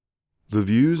The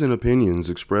views and opinions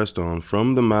expressed on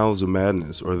From the Mouths of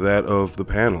Madness are that of the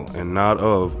panel and not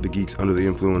of the Geeks Under the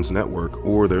Influence Network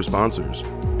or their sponsors,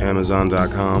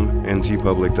 Amazon.com and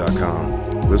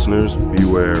tpublic.com. Listeners,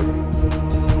 beware.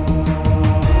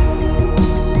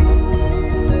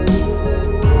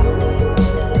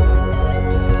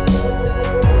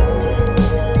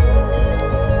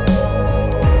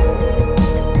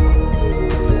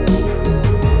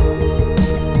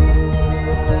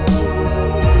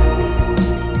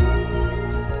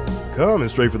 Coming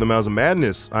straight from the Mouths of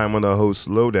Madness, I'm one of the hosts,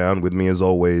 Lowdown. With me, as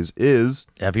always, is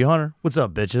F.U. Hunter. What's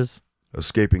up, bitches?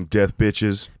 Escaping Death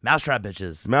Bitches. Mousetrap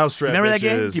bitches. Mousetrap Remember bitches. that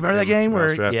game? Do you remember that game?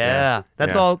 Mousetrap, Yeah.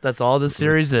 That's all. That's all this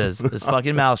series is. This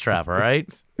fucking Mousetrap. All right.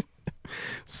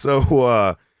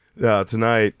 So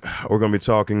tonight we're going to be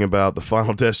talking about the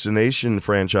Final Destination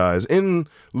franchise in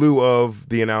lieu of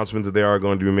the announcement that they are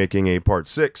going to be making a Part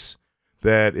 6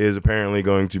 that is apparently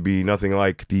going to be nothing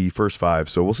like the first 5.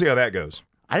 So we'll see how that goes.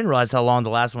 I didn't realize how long the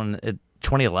last one.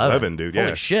 2011. 11, dude. Yeah.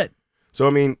 Holy shit. So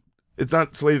I mean, it's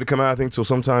not slated to come out, I think, till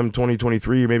sometime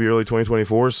 2023, maybe early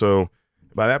 2024. So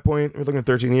by that point, we're looking at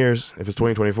 13 years. If it's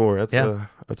 2024, that's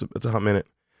a hot minute.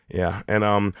 Yeah.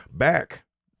 And back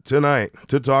tonight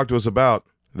to talk to us about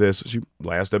this.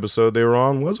 Last episode they were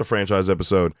on was a franchise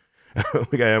episode.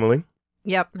 We got Emily.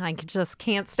 Yep, I just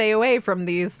can't stay away from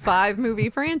these 5 movie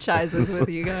franchises with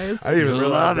you guys. I didn't even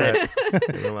realize Love it.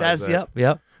 that.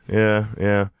 Yep.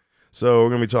 Yeah. So we're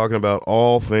going to be talking about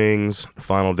all things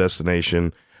Final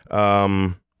Destination.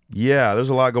 Yeah, there's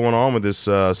a lot going on with this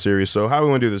series. So how do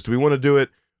we want to do this? Do we want to do it?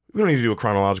 We don't need to do a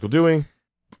chronological, do we?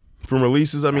 From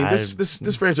releases? I mean,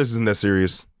 this franchise isn't that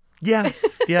serious. Yeah.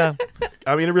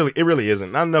 I mean, it really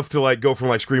isn't. Not enough to like go from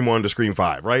like Scream 1 to Scream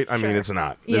 5, right? I mean, Sure. it's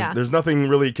not. Yeah. There's nothing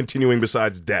really continuing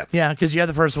besides death. Yeah, because you have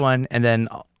the first one, and then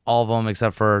all of them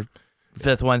except for the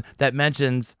 5th one that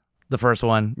mentions the first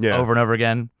one over and over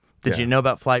again. Did you know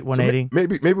about Flight 180?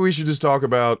 So maybe we should just talk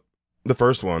about the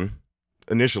first one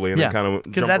initially and then kind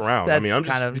of jump around. I mean, I'm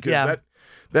just because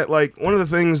that like one of the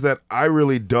things that I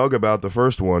really dug about the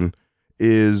first one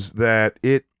is that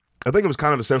I think it was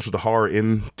kind of essential to horror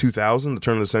in 2000, the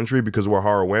turn of the century, because of where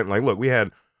horror went. Like, look, we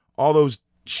had all those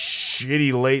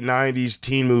shitty late 90s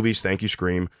teen movies, thank you,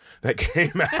 Scream, that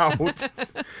came out with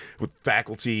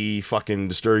Faculty, fucking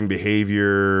disturbing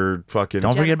behavior, fucking...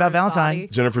 Don't forget about Valentine.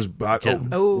 Jennifer's Body.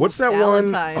 Oh, what's that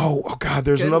Valentine. one? Oh, God,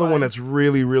 there's Good another one one. that's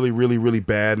really, really, really, really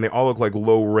bad, and they all look like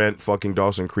low-rent fucking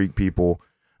Dawson Creek people.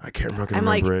 I can't fucking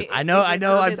remember it. I know. I'm You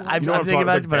know what thinking I'm about talking it,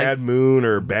 about? but Bad Moon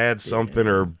or Bad something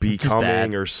or bad.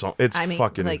 Becoming or something. It's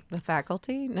fucking... like The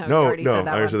Faculty? No, you No, already said that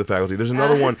I already one. said The Faculty. There's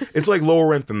another one. It's like lower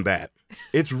rent than that.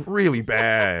 It's really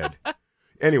bad.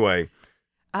 Anyway.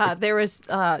 There was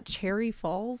Cherry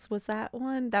Falls. Was that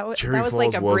one? That was Falls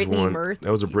like a was Brittany one. Murphy.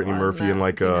 That was a Brittany one Murphy that and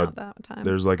like came out that time.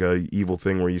 there's like a evil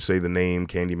thing where you say the name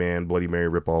Candyman, Bloody Mary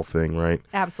ripoff thing, right?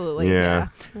 Absolutely. Yeah.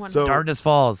 One- So- Darkness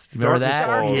Falls. You remember Darkness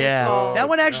that? Falls. Yeah. Falls. That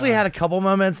one actually had a couple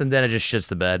moments, and then it just shits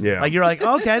the bed. Yeah. Like, you're like,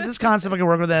 okay, this concept I can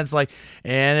work with. And it's like,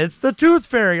 and it's the Tooth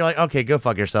Fairy. You're like, okay, go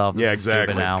fuck yourself. This Yeah, is stupid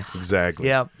exactly. now. Exactly.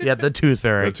 Yep, the Tooth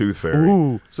Fairy. The Tooth Fairy.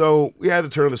 Ooh. So we had the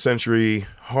turn of the century.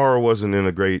 Horror wasn't in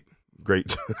a great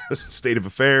state of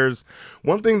affairs.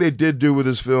 One thing they did do with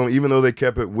this film, even though they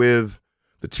kept it with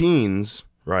the teens,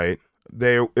 right?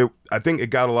 I think it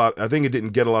didn't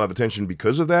get a lot of attention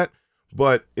because of that,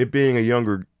 but it being a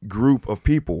younger group of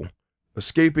people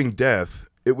escaping death,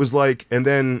 it was like, and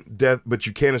then death, but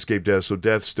you can't escape death, so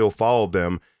death still followed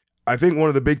them. I think one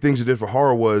of the big things it did for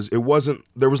horror was there was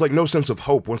like no sense of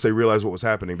hope once they realized what was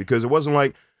happening, because it wasn't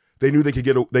like they knew they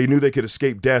could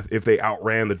escape death if they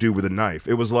outran the dude with a knife.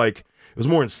 It was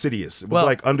more insidious. It was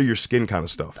like under your skin kind of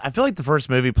stuff. I feel like the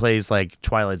first movie plays like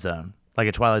Twilight Zone, like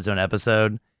a Twilight Zone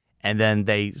episode, and then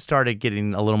they started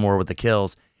getting a little more with the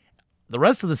kills. The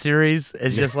rest of the series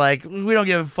is just like, we don't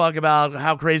give a fuck about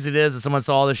how crazy it is that someone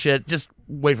saw all this shit. Just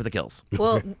wait for the kills.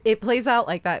 Well, it plays out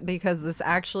like that because this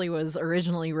actually was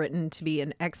originally written to be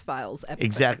an X-Files episode.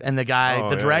 Exactly. And the guy, Oh,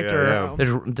 the yeah, director,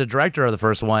 yeah. The director of the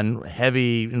first one,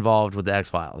 heavy involved with the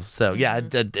X-Files. So yeah,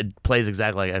 it plays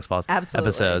exactly like X-Files Absolutely.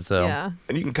 episode. So yeah.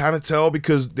 And you can kind of tell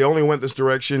because they only went this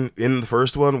direction in the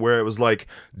first one where it was like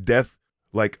death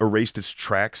like erased its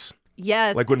tracks.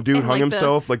 Yes. Like when dude and hung like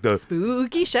himself, like the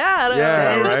spooky shadow.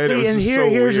 Yeah, And right? It see, was and just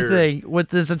here's so the weird. thing with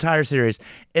this entire series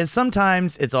is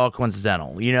sometimes it's all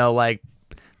coincidental. You know, like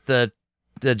the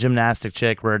gymnastic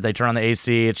chick where they turn on the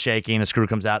AC, it's shaking, a screw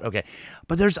comes out. Okay.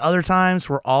 But there's other times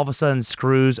where all of a sudden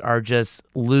screws are just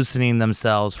loosening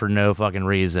themselves for no fucking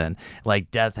reason.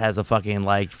 Like Death has a fucking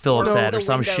like Phillips head or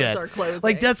some windows shit. are closing.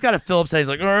 Like Death's got a Phillips head. He's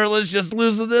like, all right, let's just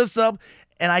loosen this up.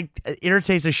 And it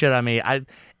irritates the shit out of me.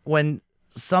 When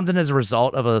something as a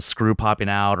result of a screw popping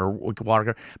out or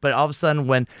water. But all of a sudden,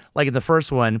 when like in the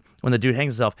first one, when the dude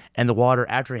hangs himself and the water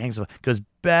after he hangs himself goes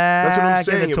back That's what I'm in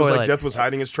saying. the It was toilet. like death was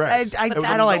hiding its tracks. I That was don't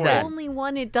like annoying. that. The only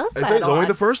one it does It's that only on.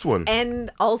 the first one.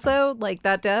 And also, like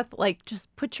that death, like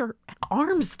just put your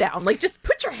arms down, like just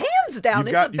put your hands down.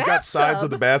 You've got sides of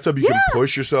the bathtub you can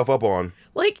push yourself up on.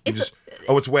 like You it's just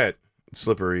it's wet. It's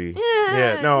slippery.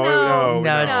 Yeah, No,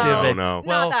 it's stupid. No.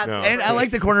 Well, not that no. and I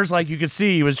like the corners. Like you could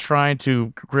see, he was trying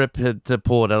to grip it to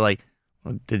pull it. I'm like,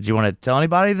 did you want to tell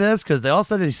anybody this? Because they all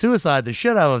said he suicided the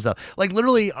shit out of himself. Like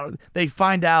literally, they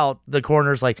find out the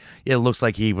corners. Like it looks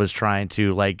like he was trying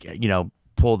to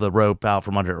pull the rope out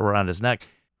from around his neck.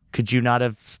 Could you not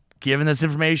have given this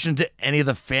information to any of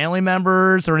the family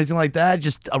members or anything like that?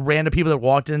 Just a random people that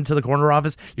walked into the corner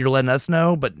office. You're letting us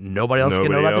know, but nobody else can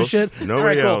know Nobody about this else. shit. Nobody All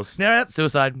right, cool. else. Yep,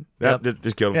 suicide. Yep,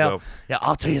 just killed Yeah. himself. Yeah,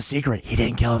 I'll tell you a secret. He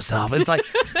didn't kill himself. It's like,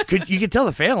 you could tell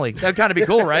the family. That'd kind of be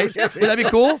cool, right? Would that be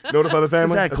cool? Notify the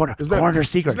family. Is that corner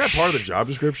secret? Isn't that part of the job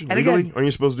description? And Legally? again- Aren't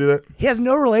you supposed to do that? He has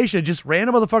no relation. Just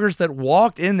random motherfuckers that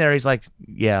walked in there. He's like,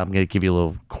 yeah, I'm going to give you a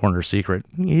little corner secret.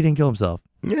 He didn't kill himself.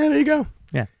 Yeah, there you go.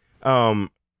 Yeah.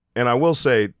 And I will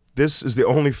say, this is the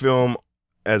only film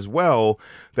as well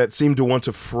that seemed to want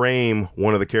to frame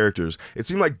one of the characters. It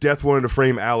seemed like Death wanted to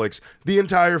frame Alex the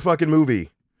entire fucking movie.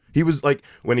 He was like,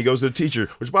 when he goes to the teacher,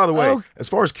 which by the way, as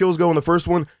far as kills go in the first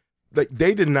one, like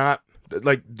they did not,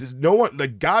 like no one,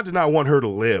 like God did not want her to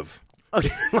live. Okay.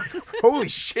 Like, holy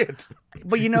shit.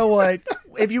 But you know what?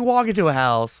 If you walk into a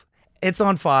house, it's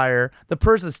on fire, the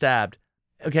person's stabbed.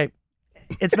 Okay.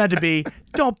 It's meant to be,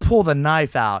 don't pull the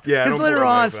knife out. Yeah, Because don't pull later the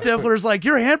on, knife out. Stifler's like,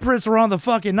 your handprints were on the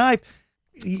fucking knife.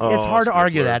 It's hard to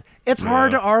argue Stifler. that. It's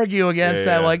hard Yeah. to argue against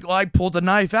that. Yeah. Like, well, I pulled the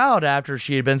knife out after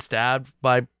she had been stabbed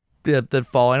by the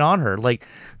falling on her. Like,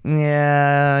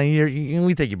 yeah,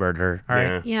 we think you murdered her. All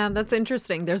right. Yeah. Yeah, that's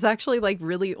interesting. There's actually like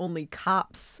really only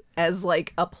cops as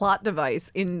like a plot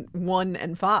device in 1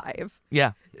 and 5.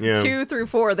 Yeah. Yeah. 2 through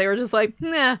 4, they were just like,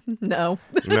 nah, no.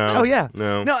 No. Oh, yeah.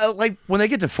 No. No, like when they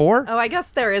get to 4, Oh, I guess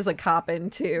there is a cop in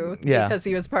 2 Yeah. because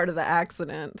he was part of the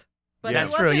accident. But Yeah. he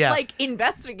That's true, wasn't yeah. like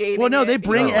investigating. well, no, it. they He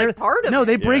bring was, like, part of it.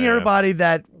 they bring Yeah. everybody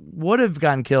that would have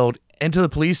gotten killed into the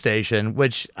police station,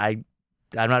 which I'm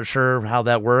not sure how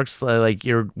that works. Like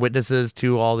your witnesses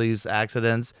to all these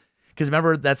accidents, because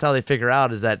remember that's how they figure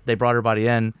out is that they brought everybody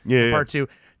in Yeah. part 2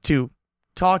 to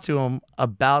talk to them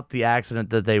about the accident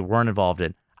that they weren't involved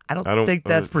in. I don't think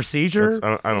that's procedure.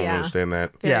 I don't Yeah. understand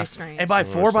that. Very strange. And by I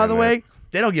don't 4, by the understand way,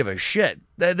 they don't give a shit.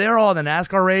 They're all in the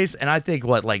NASCAR race, and I think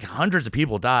like hundreds of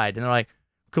people died, and they're like,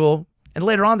 cool. And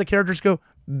later on, the characters go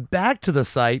back to the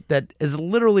site that is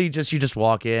literally just you just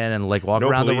walk in and like walk No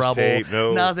around the police rubble, tape,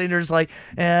 no- nothing. They're just like,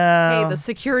 Hey, the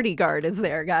security guard is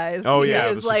there, guys. Oh, He yeah,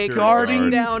 is the like security guarding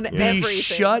guard. down Yeah. the everything.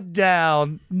 shut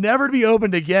down, never to be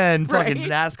opened again. Fucking Right.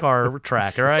 NASCAR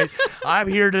track. All right, I'm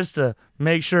here just to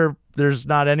make sure there's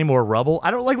not any more rubble.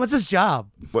 I don't like what's his job.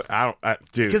 But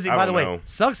dude. Because I by the don't way, know.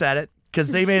 sucks at it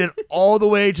because they made it all the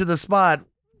way to the spot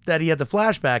that he had the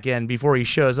flashback in before he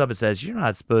shows up and says, "You're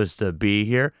not supposed to be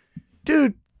here."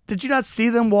 Dude, did you not see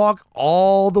them walk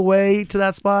all the way to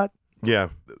that spot? Yeah.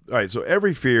 All right. So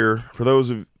every fear, for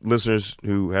those of listeners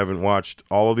who haven't watched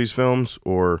all of these films,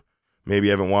 or maybe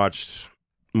haven't watched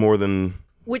more than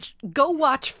Which go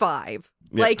watch 5.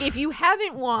 Yeah. Like if you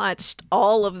haven't watched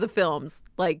all of the films,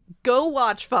 like go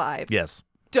watch 5. Yes.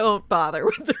 Don't bother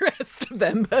with the rest of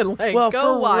them, but like Well,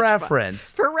 go for watch 5.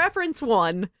 reference, For reference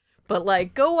 1, but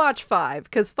like go watch 5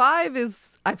 because 5 is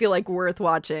I feel like worth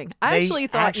watching. I They actually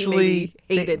thought you maybe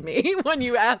hated me when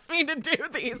you asked me to do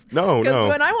these. no. Because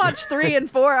when I watched 3 and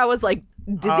 4, I was like,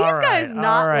 did these All guys right,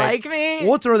 not all right. like me?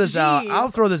 we'll throw this out. Jeez. I'll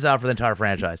throw this out for the entire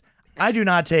franchise. I do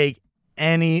not take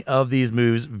any of these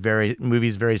movies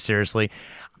very seriously.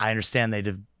 I understand they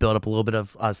build up a little bit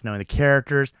of us knowing the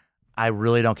characters. I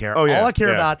really don't care. Oh, yeah, All I care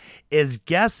yeah. about is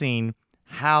guessing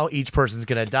how each person's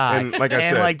gonna die. And like I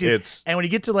said, dude, it's and when you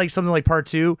get to like something like part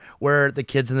 2, where the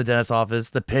kids in the dentist's office,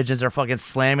 the pigeons are fucking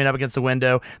slamming up against the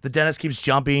window, the dentist keeps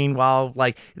jumping while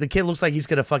like the kid looks like he's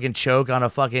gonna fucking choke on a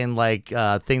fucking like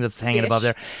thing that's hanging above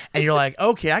Fish. there, and you're like,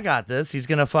 okay, I got this. He's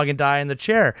gonna fucking die in the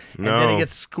chair, and then he No.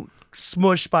 gets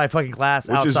smushed by fucking glass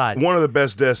which outside. is one of the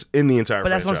best deaths in the entire But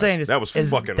that's what I'm franchise. saying. That was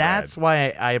fucking That's rad. why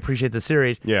I appreciate the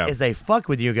series. Yeah. Is they fuck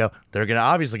with you and go, they're going to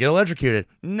obviously get electrocuted.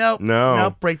 Nope. No.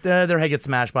 Nope. Break their head gets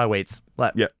smashed by weights.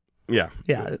 Yeah. Yeah.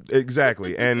 Yeah.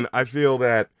 Exactly. And I feel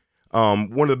that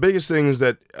one of the biggest things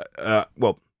that,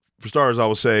 well, for starters, I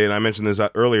will say, and I mentioned this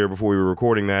earlier before we were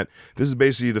recording, that this is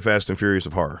basically the Fast and Furious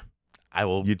of horror. I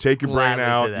will. You take your brain gladly say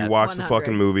out, that. you watch the 100.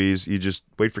 fucking movies, you just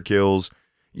wait for kills.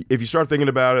 if you start thinking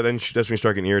about it, then that's when you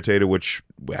start getting irritated, which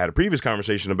we had a previous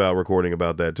conversation about recording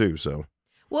about that too. So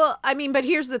Well, I mean, but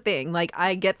here's the thing. Like,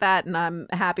 I get that, and I'm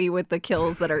happy with the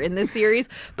kills that are in this series,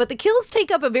 but the kills take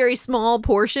up a very small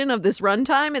portion of this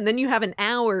runtime, and then you have an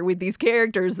hour with these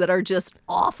characters that are just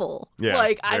awful. Yeah,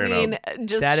 Like, I fair mean,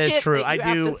 just That is shit true. that I you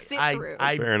have do. to sit through.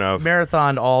 I Fair enough.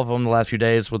 marathoned all of them the last few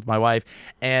days with my wife,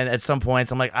 and at some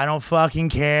points I'm like, I don't fucking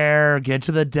care. Get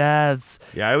to the deaths.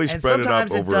 yeah, I at least And spread it up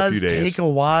sometimes it over a does few days. take a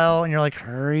while, and you're like,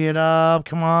 hurry it up,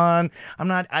 come on.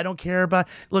 I don't care about.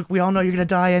 Look, we all know you're gonna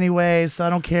die anyway, so I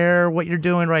don't care what you're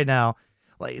doing right now.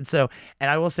 Like so, and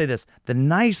I will say this: the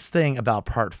nice thing about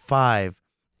Part 5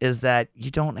 is that you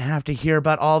don't have to hear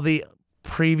about all the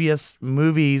previous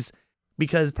movies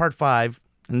because Part 5,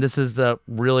 and this is the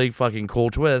really fucking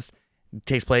cool twist,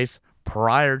 takes place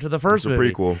prior to the first It's a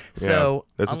movie. prequel. So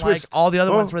Yeah. That's a unlike twist. all the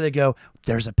other Oh. ones where they go,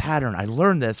 there's a pattern. I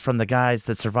learned this from the guys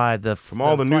that survived From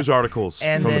all the news articles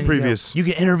and from then, the previous. you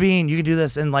can intervene, you can do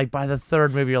this, and like by the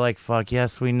third movie, you're like, "Fuck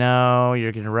yes, we know."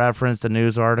 You're gonna reference the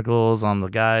news articles on the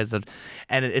guys that,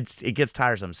 and it gets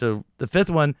tiresome. So the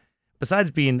fifth one, besides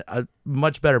being a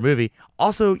much better movie,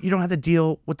 also you don't have to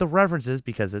deal with the references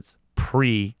because it's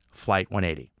pre-Flight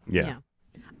 180. Yeah.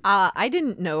 I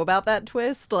didn't know about that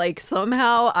twist. Like,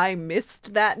 somehow I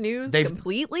missed that news They've-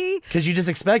 completely. Because you just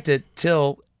expect it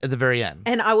till at the very end.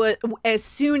 And as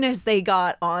soon as they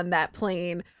got on that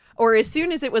plane, or as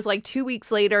soon as it was like 2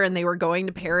 weeks later and they were going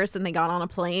to Paris and they got on a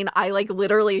plane, I like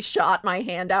literally shot my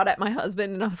hand out at my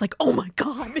husband and I was like, oh my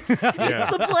God, it's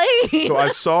the plane. So I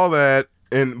saw that,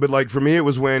 but like for me, it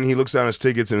was when he looks down his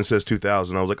tickets and it says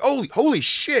 2000. I was like, holy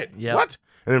shit, Yep. what?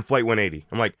 And then Flight 180.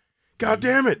 I'm like, God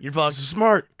damn it, You're fucked. this is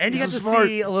smart. And you This get is to smart.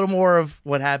 see a little more of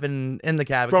what happened in the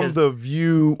cabin. From 'cause- the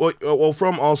view,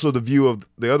 from also the view of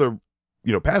the other,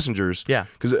 passengers. Yeah.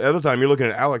 Because at the other time you're looking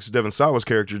at Alex Devon Sawa's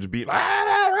character to be like,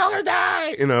 we're all gonna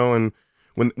die, and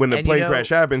when the And plane crash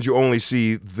happens, you only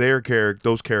see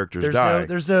those characters die.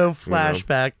 there's no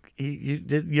flashback.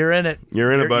 You're in it.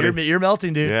 You're in it, buddy. You're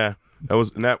melting, dude. Yeah,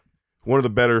 that one of the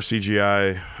better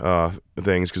CGI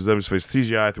things, because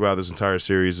CGI throughout this entire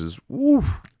series is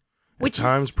Which at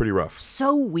times is pretty rough.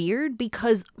 so weird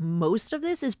because most of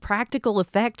this is practical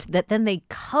effect that then they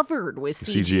covered with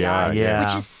CGI. Yeah.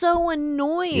 Which is so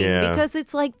annoying Yeah. because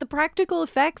it's like the practical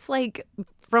effects, like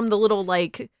from the little,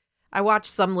 like, I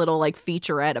watched some little like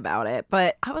featurette about it,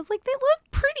 but I was like, they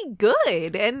look pretty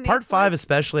good. And Part it's 5, like,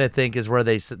 especially, I think, is where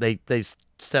they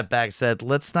stepped back and said,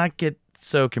 let's not get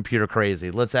so computer crazy.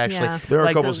 Let's actually. Yeah. There are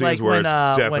like a couple the- scenes like where when,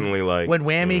 it's definitely like when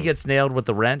Whammy gets nailed with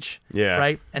the wrench. Yeah.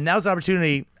 Right. And that was an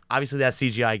opportunity. Obviously, that's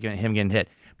CGI, him getting hit.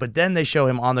 But then they show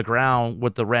him on the ground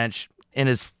with the wrench in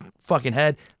his fucking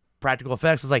head. Practical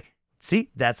effects. It's like, see,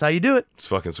 that's how you do it. It's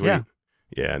fucking sweet. Yeah.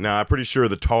 Yeah. Now I'm pretty sure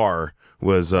the tar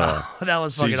was That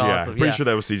was fucking CGI. awesome. Pretty Yeah. sure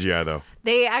that was CGI though,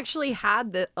 they actually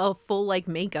had a full like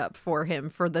makeup for him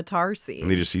for the tar scene.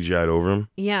 and they just CGI'd over him.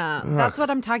 Yeah, that's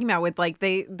what I'm talking about with like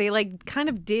they like kind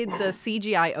of did the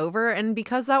CGI over, and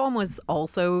because that one was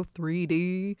also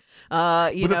 3D,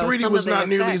 But the 3D was not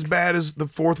nearly as bad as the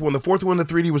fourth one. The fourth one, the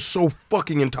 3D was so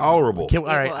fucking intolerable. All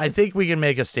right, I was. think we can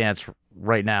make a stance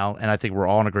right now, and I think we're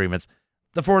all in agreement.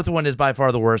 The fourth one is by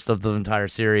far the worst of the entire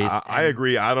series. I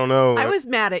agree. I don't know. I was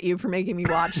mad at you for making me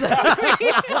watch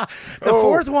that. The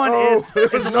fourth one there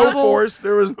was is a no level. force.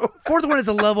 There was no. Fourth one is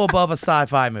a level above a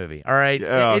sci-fi movie. All right,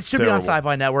 Yeah, it should be on terrible.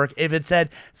 Sci-Fi Network. If it said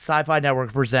Sci-Fi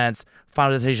Network presents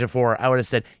Final Destination 4, I would have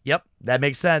said, "Yep, that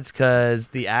makes sense," because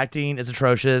the acting is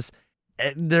atrocious.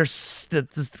 There's the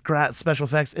special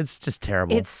effects. It's just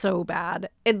terrible. It's so bad.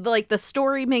 Like the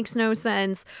story makes no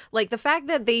sense. Like the fact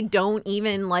that they don't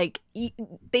even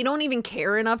they don't even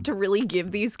care enough to really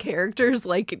give these characters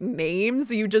like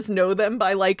names. You just know them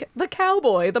by like the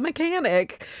cowboy, the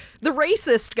mechanic, the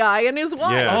racist guy and his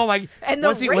wife. Yeah. Oh my! And the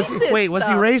was he racist stuff.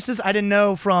 racist? I didn't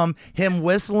know from him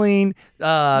whistling.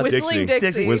 Whistling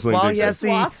Dixie. Whistling Well, Dixie. he has the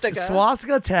Swastika.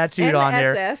 swastika tattooed And the on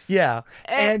there. SS. Yeah,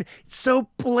 and so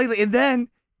blatantly, and then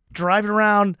driving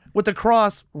around with the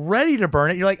cross, ready to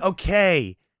burn it. You're like,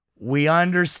 okay, we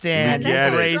understand. We He's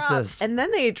get it. racist. And then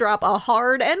they drop a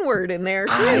hard N-word in there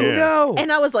too. I Yeah. know.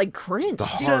 And I was like, cringe. The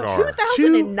dude. hard R.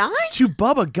 2009? to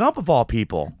Bubba Gump of all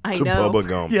people. I To know. Bubba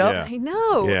Gump. Yep. I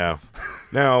know. Yeah.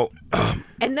 Now,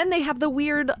 And then they have the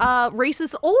weird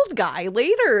racist old guy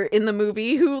later in the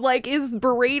movie who like is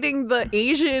berating the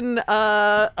Asian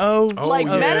Oh, like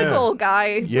yeah. medical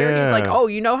guy. Where he's like, Yeah. oh,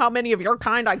 you know how many of your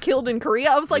kind I killed in Korea?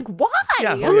 I was like, why?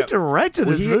 yeah. Who yeah. directed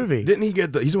well, this movie? Didn't he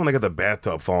get he's the one that got the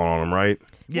bathtub falling on him, right?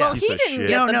 Well, piece he of didn't shit.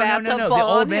 get No, the no, no, bathtub no, no. The fall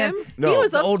old on man- him. No, he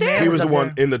was the old man upstairs. He was the up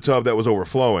one there. in the tub that was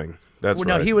overflowing. That's Well,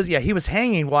 right. no, he was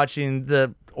watching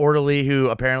the orderly who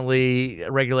apparently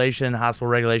hospital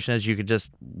regulation is you could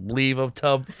just leave a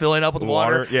tub filling up with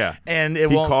water. Yeah. And it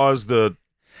He won't. caused the.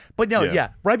 But no, Yeah.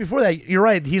 right before that, you're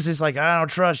right. He's just like, I don't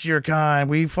trust your kind.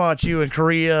 We fought you in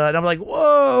Korea. And I'm like,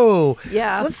 whoa.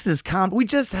 Yeah. Let's just we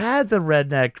just had the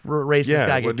redneck racist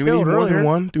guy get do we need killed more earlier. than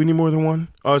one? Do we need more than one?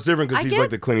 Oh, it's different because I he's get- like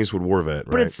the Clint Eastwood war vet, right?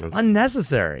 But it's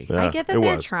unnecessary. Yeah, I get that it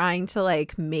they're was. trying to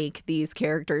like make these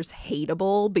characters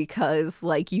hateable because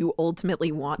like you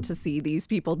ultimately want to see these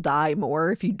people die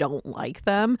more if you don't like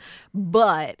them,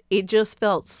 but it just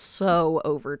felt so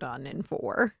overdone in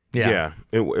 4 Yeah,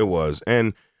 it was.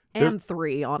 And There- and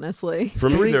 3, honestly. for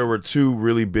me, there were two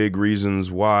really big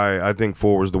reasons why I think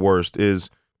 4 was the worst. Is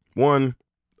one,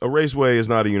 a raceway is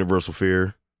not a universal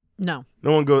fear. No.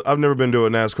 No one goes. I've never been to a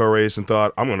NASCAR race and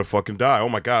thought I'm gonna fucking die. Oh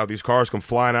my god, these cars come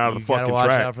flying out of You the gotta fucking watch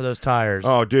track. out for those tires.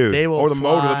 Oh, dude. They will or the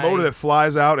motor fly. that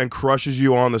flies out and crushes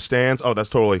you on the stands. Oh, that's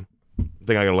totally a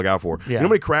thing I gotta look out for. Yeah. You know how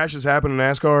many crashes happen in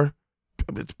NASCAR?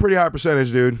 It's a pretty high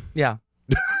percentage, dude. Yeah.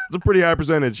 It's a pretty high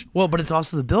percentage. Well, but it's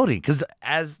also the building because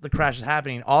as the crash is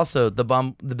happening, also the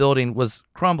building was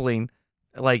crumbling,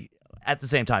 like at the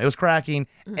same time. It was cracking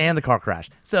and the car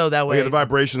crashed. So that way, Yeah, the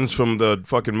vibrations from the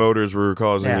fucking motors were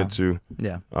causing Yeah. it to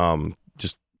yeah.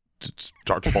 just to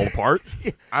start to fall apart.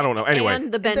 I don't know. Anyway,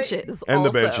 And the benches. and the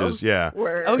also benches, yeah.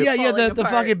 were Oh yeah, falling the apart.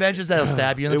 fucking benches that'll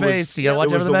stab you in the It was- face. You gotta It watch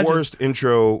out was for the the benches. worst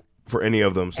intro for any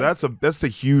of them. So that's the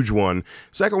huge one.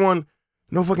 Second one,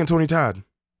 no fucking Tony Todd.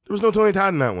 There was no Tony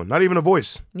Todd in that one. Not even a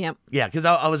voice. Yep. Yeah, because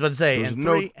I was about to say, There was and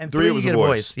no- three, and three, three, it you was get a a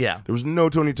voice. voice. Yeah. There was no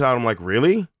Tony Todd. I'm like,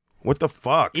 really? What the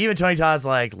fuck? Even Tony Todd's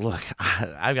like, look,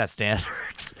 I've got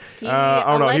standards. He I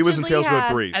don't know. He was in allegedly Tales from the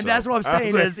had- 3. And so. that's what I'm I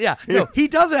saying was is, no, he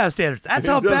doesn't have standards. That's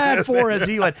how doesn't bad have 4 is.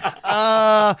 He went,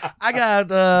 I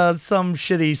got some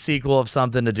shitty sequel of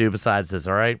something to do besides this,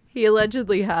 all right? He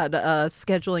allegedly had a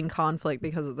scheduling conflict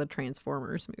because of the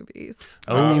Transformers movies.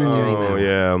 Oh, when they were doing Oh,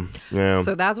 them. yeah.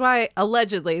 So that's why,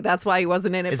 allegedly, that's why he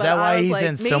wasn't in it. Is but that I why was he's like,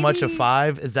 in so much of maybe-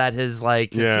 5? Is that his,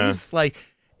 like, 'cause Yeah.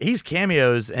 he's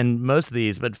cameos in most of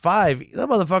these, but 5, that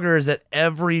motherfucker is at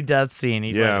every death scene.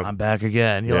 He's Yeah. like, I'm back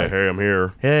again. You're Yeah, like, hey, I'm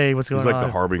here. hey, what's going He's like on?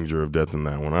 the harbinger of death in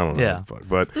that one. I don't know. Yeah. What the fuck.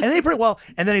 But And they pretty well,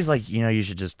 and then he's like, you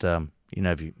should just,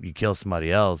 if you kill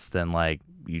somebody else, then like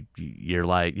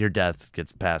your death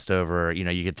gets passed over.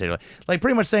 You get to like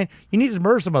pretty much saying you need to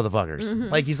murder some motherfuckers. Mm-hmm.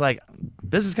 Like he's like,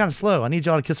 this is kind of slow. I need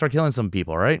y'all to start killing some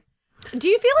people, right? Do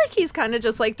you feel like he's kind of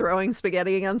just like throwing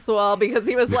spaghetti against the wall because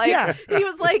he was like, Yeah. he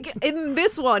was like in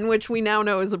this one, which we now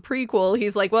know is a prequel.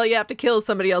 He's like, well, you have to kill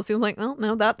somebody else. He was like, well,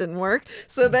 no, that didn't work.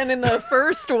 So then in the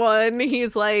first one,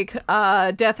 he's like,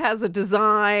 death has a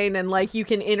design and like you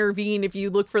can intervene if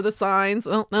you look for the signs.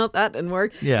 Well, no, that didn't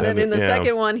work. Yeah. And then in the Yeah.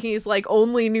 second one, he's like,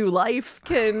 only new life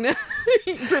can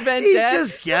prevent He's death.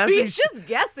 just So guessing. he's just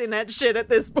guessing at shit at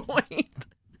this point.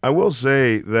 I will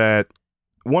say that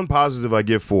one positive I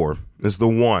give 4 is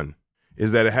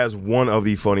that it has one of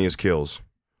the funniest kills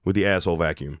with the asshole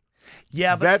vacuum.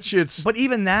 Yeah, but That shit's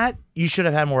even that you should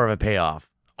have had more of a payoff.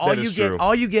 That is true.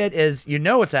 All you get is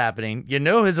what's happening.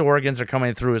 His organs are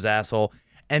coming through his asshole,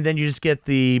 and then you just get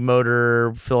the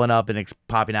motor filling up and it's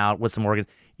popping out with some organs.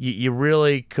 You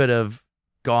really could have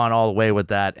gone all the way with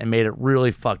that and made it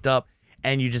really fucked up,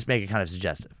 and you just make it kind of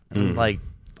suggestive. Mm. Like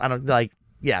I don't like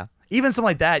yeah. Even something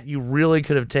like that, you really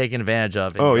could have taken advantage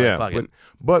of. And Oh you're yeah, like, fuck it.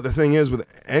 but the thing is, with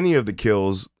any of the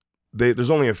kills, there's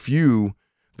only a few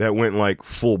that went like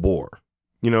full bore.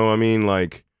 You know what I mean?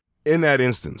 Like in that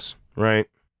instance, right?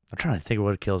 I'm trying to think of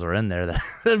what kills are in there.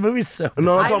 That movie's so.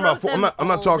 No, I'm I talking about wrote 4. I'm them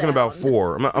not all talking about down.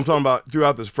 4. I'm talking about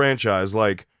throughout this franchise.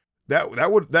 Like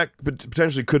that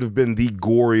potentially could have been the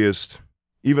goriest,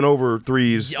 even over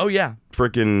 3's Oh yeah.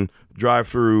 freaking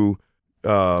drive-through.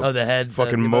 Oh, the head.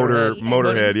 Fucking the motorhead, yeah,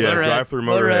 Motorhead. drive through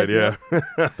motorhead,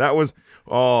 yeah. That was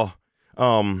all.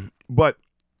 But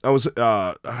I was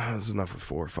this is enough with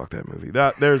 4. Fuck that movie.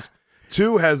 There's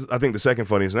 2 has I think the second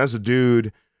funniest, and that's a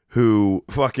dude who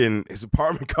fucking his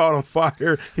apartment caught on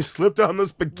fire. He slipped on the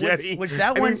spaghetti, Which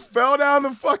that and one- he fell down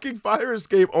the fucking fire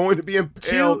escape, only to be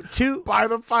impaled Two by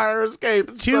the fire escape.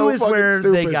 It's Two so is fucking where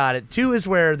they stupid. got it. 2 is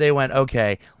where they went,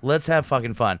 okay, let's have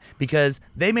fucking fun. Because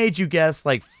they made you guess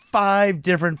like 5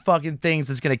 different fucking things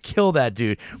that's gonna kill that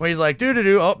dude. Where he's like,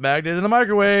 oh, magnet in the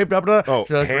microwave, blah blah. Oh,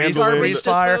 Grease, handling grease the-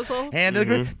 fire, disposal? hand to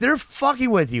the They're fucking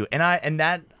with you. And I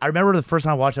remember the first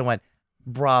time I watched it, I went,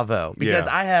 bravo, because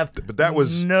Yeah. I have But that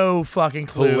was no fucking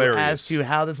clue hilarious. as to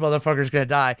how this motherfucker's gonna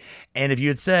die. And if you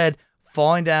had said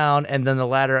falling down and then the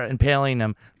ladder impaling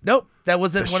him, nope, that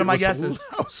wasn't That one of shit my was guesses.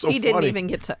 that was so He didn't funny. even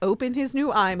get to open his new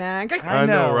iMac. I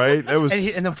know, right? That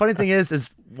was And the funny thing is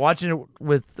watching it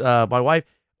with my wife.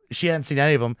 She hadn't seen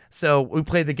any of them, so we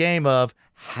played the game of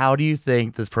how do you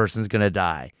think this person's gonna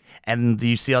die? And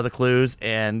you see all the clues,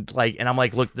 and I'm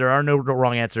like, look, there are no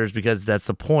wrong answers because that's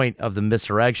the point of the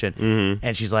misdirection. Mm-hmm.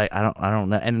 And she's like, I don't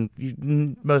know. And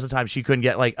most of the time, she couldn't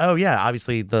get like, oh yeah,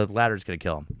 obviously the ladder's gonna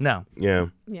kill him. No, Yeah.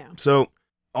 Yeah. So,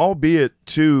 albeit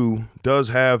 2 does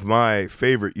have my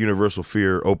favorite Universal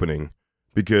Fear opening,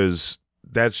 because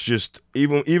that's just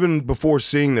even before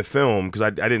seeing the film, because I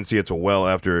didn't see it till way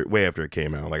after it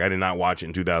came out. Like, I did not watch it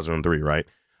in 2003, right?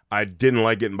 I didn't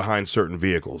like getting behind certain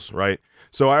vehicles, right?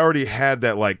 So I already had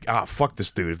that, like, fuck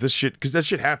this dude. If this shit, because that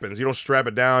shit happens. You don't strap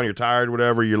it down, you're tired,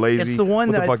 whatever, you're lazy. it's the one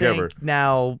what that the fuck I think ever.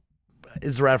 now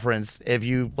is referenced. If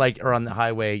you like are on the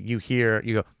highway, you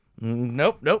go,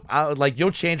 nope.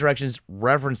 You'll change directions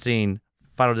referencing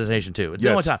Final Destination 2. It's the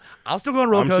Yes. only time. I'll still go on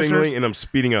roller I'm coasters. signaling and I'm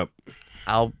speeding up.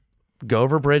 I'll go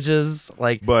over bridges.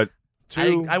 Like, But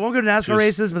 2, I won't go to NASCAR just-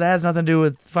 races, but that has nothing to do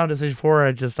with Final Destination 4.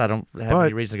 I don't have But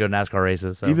any reason to go to NASCAR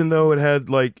races. So. even though it had,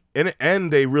 like,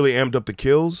 and they really amped up the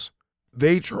kills,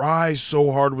 they try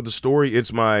so hard with the story.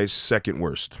 It's my second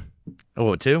worst.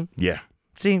 oh, 2? Yeah.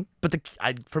 See, but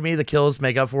for me, the kills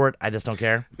make up for it. I just don't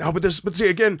care. No, but see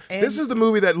again, this And- is the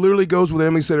movie that literally goes with what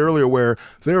Emily said earlier, where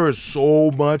there is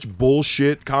so much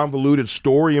bullshit, convoluted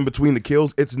story in between the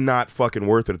kills. It's not fucking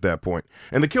worth it at that point.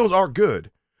 And the kills are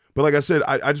good, but like I said,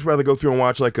 I just rather go through and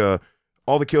watch like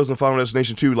all the kills in Final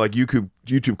Destination 2, like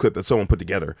YouTube clip that someone put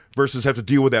together, versus have to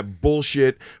deal with that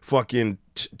bullshit fucking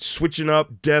switching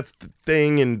up death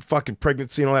thing and fucking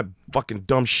pregnancy and all that fucking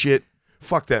dumb shit.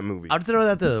 Fuck that movie. I'll throw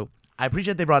that though. I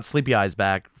appreciate they brought Sleepy Eyes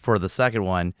back for the second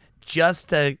one.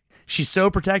 She's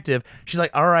so protective. She's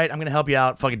like, all right, I'm gonna help you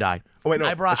out. Fucking die. Oh wait, no.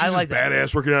 I She's like this that.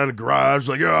 badass working out in the garage.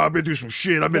 Like, yeah, I've been through some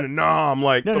shit. I've been in Nam.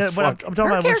 Like, No, the no, but fuck. I'm talking Her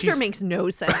about when character she's makes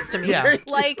no sense to me. Yeah.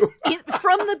 Like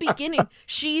from the beginning,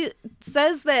 she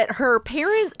says that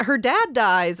her dad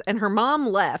dies and her mom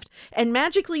left, and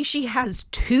magically she has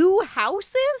 2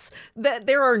 houses that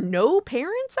there are no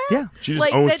parents at. Yeah. She just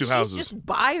like owns that 2 she's houses. just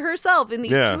by herself in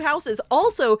these Yeah. 2 houses.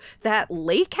 Also, that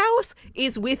lake house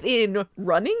is within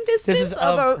running distance this is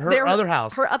of her their other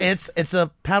house. Her other It's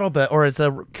a paddle boat or it's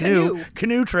a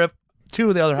canoe trip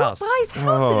to the other Who house. buys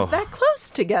houses Oh. that close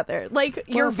together? Like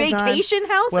your sometimes- vacation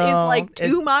house is like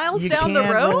 2 miles down the You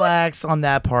can't road. relax on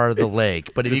that part of the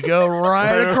lake, but if you go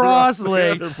right across the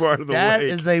lake, other part of the that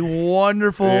lake. is a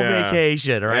wonderful Yeah.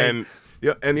 vacation, right?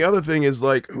 And the other thing is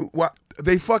like, what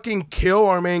they fucking kill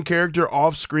our main character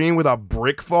off screen with a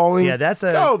brick falling. Yeah, that's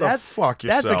go the fuck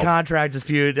yourself. That's a contract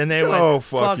dispute, and they Go went,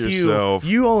 fuck yourself.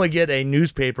 You only get a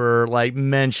newspaper like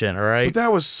mention, all right? But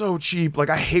that was so cheap. Like,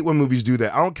 I hate when movies do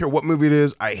that. I don't care what movie it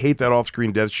is. I hate that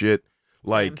off-screen death shit.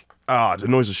 Like, it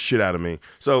annoys the shit out of me.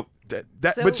 So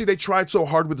but see, they tried so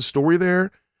hard with the story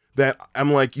there that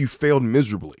I'm like, you failed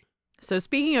miserably. So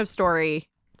speaking of story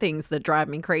things that drive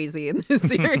me crazy in this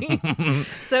series.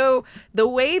 So the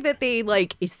way that they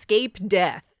like escape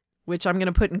death, which I'm going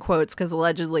to put in quotes because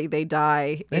allegedly they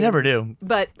die. They never do.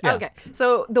 But Yeah. okay.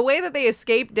 So the way that they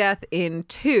escape death in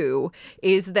 2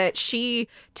 is that she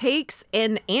takes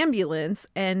an ambulance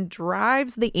and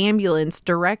drives the ambulance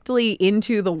directly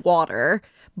into the water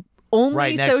only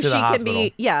Right next so to she the can be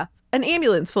hospital. an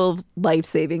ambulance full of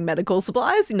life-saving medical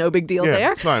supplies. No big deal Yeah,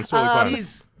 there. it's fine. It's totally fine.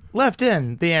 He's left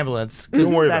in the ambulance. 'Cause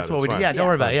Don't worry that's about it, what we it's do. fine. Yeah, don't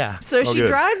worry about it. Yeah. So she good.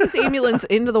 drives this ambulance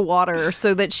into the water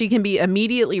so that she can be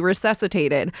immediately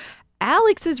resuscitated.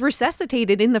 Alex is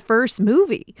resuscitated in the first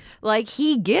movie. Like,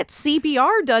 he gets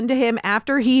CPR done to him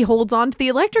after he holds on to the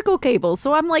electrical cable.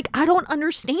 So I'm like, I don't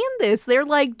understand this. They're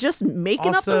like just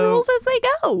making up the Also, rules as they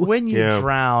go. When you Yeah.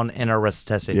 drown in a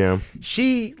resuscitation, Yeah.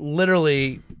 she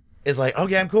literally is like,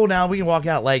 okay, I'm cool now. We can walk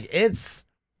out. Like, it's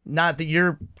not that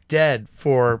you're dead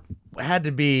for, had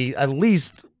to be at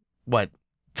least,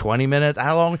 20 minutes?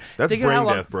 How long? That's Think of how brain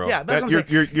long- death, bro. Yeah, That- that's what I'm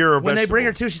saying. you're a When they bring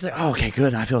her vegetable. to, she's like, oh, okay,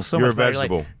 good. I feel so You're much a better. You're like,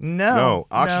 vegetable. no. No,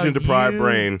 oxygen-deprived you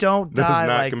brain don't does die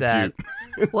not like that. compute.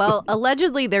 Well,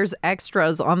 allegedly there's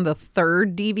extras on the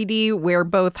 3rd DVD where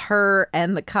both her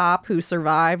and the cop who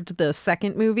survived the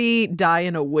 2nd movie die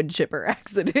in a wood chipper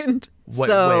accident. Wait,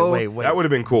 so wait. That would have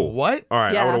been cool. What? All right,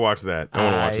 I Yeah. want to watch that. I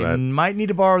want to watch I that. might need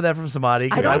to borrow that from somebody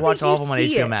because I don't watch think all of you them on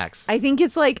see HBO it. Max. I think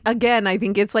it's like, again, I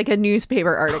think it's like a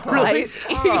newspaper article. Really?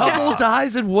 Couple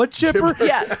dies in wood chipper?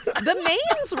 Yeah, the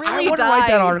mains I really want to write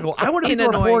that die article. I want to in be a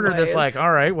annoying reporter that's ways. like,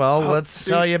 all right, well, let's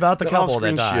See, tell you about the couple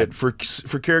that off-screen died. shit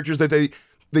for characters that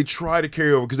they try to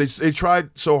carry over because they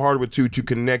tried so hard with 2 to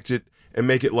connect it and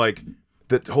make it like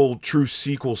that whole true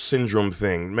sequel syndrome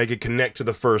thing, make it connect to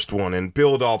the first one and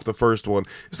build off the first one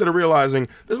instead of realizing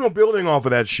there's no building off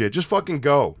of that shit. Just fucking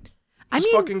go. Just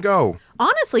fucking go.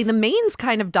 Honestly, the mains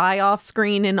kind of die off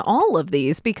screen in all of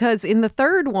these because in the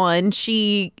third one,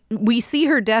 we see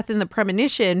her death in the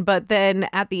premonition, but then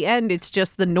at the end, it's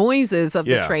just the noises of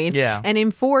the Yeah. train. Yeah. And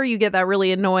in 4, you get that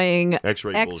really annoying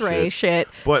X-ray bullshit. shit.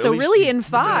 But So at least really you- in it's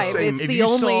the 5, same- it's If the you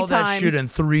only saw that time. shit in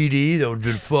 3D, that would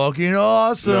have been fucking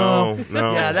awesome.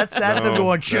 No. Yeah, that's no, them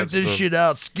going, check that's this the- shit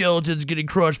out. Skeletons getting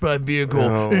crushed by a vehicle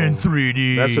No. in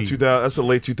 3D. That's the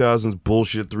late 2000s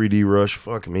bullshit 3D rush.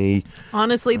 Fuck me.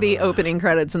 Honestly, the opening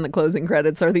credits and the closing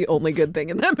credits are the only good thing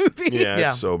in that movie. Yeah, Yeah.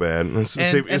 it's so bad.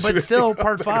 But still,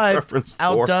 part 5 reference 4.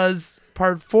 outdoes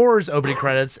part 4's opening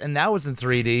credits, and that was in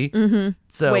 3D. Mm-hmm.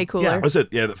 So Way cooler. yeah. I said,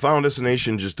 yeah, the Final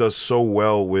Destination just does so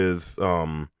well with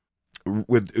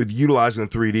utilizing the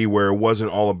 3D where it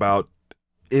wasn't all about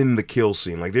in the kill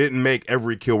scene. Like they didn't make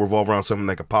every kill revolve around something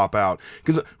that could pop out.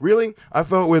 Because really, I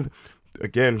felt with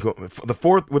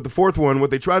the fourth one, what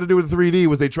they tried to do with the 3D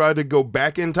was they tried to go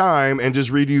back in time and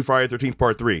just redo Friday the 13th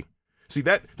Part 3. See,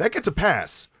 that gets a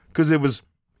pass because it was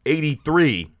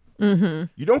 83. Mm-hmm.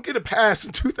 You don't get a pass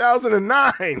in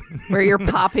 2009. Where you're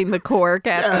popping the cork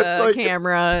at Yeah, it's the like-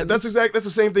 camera. That's the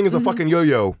same thing as a fucking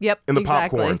yo-yo Yep, in the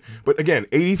exactly. popcorn. But again,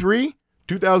 83,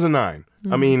 2009.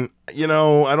 I mean, I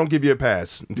don't give you a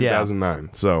pass in 2009.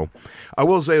 So I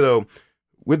will say though,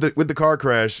 with the car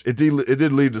crash, it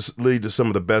did lead to some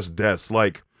of the best deaths.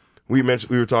 Like we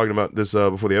were talking about this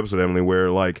before the episode, Emily,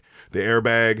 where like the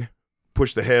airbag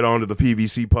pushed the head onto the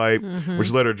PVC pipe,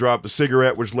 which let her drop the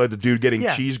cigarette, which led to dude getting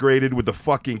cheese grated with the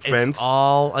fucking fence. It's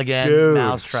all, again, Dude,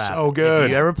 Mousetrap. so good.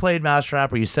 If you ever played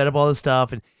Mousetrap where you set up all this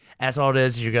stuff and that's all it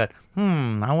is, and you go,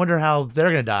 I wonder how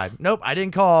they're going to die. Nope, I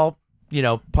didn't call.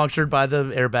 Punctured by the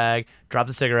airbag, drop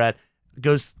the cigarette,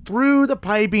 goes through the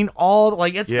piping,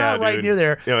 it's not right dude. near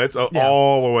there. It's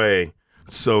all the way.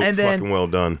 So And then- fucking well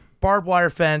done. Barbed wire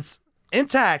fence,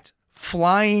 intact,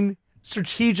 flying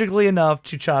strategically enough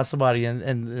to chow somebody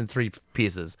in 3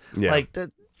 pieces. Yeah. Like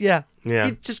that. Yeah. Yeah.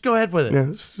 You just go ahead with it. Yeah,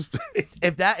 it's just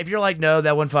If you're like, no,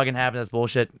 that wouldn't fucking happen, that's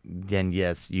bullshit, then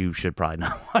yes, you should probably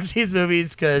not watch these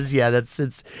movies because it's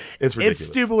ridiculous.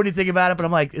 stupid when you think about it, but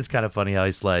I'm like, it's kind of funny how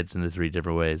he slides into 3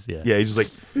 different ways. Yeah. Yeah, he's just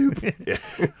like, yeah.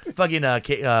 Fucking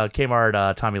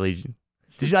Kmart Tommy Lee.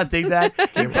 Did you not think that?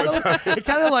 It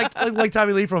kind of like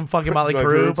Tommy Lee from fucking Motley Like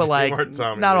Crue, but like Kmart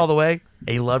Tommy not Lee. all the way.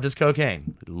 He loved his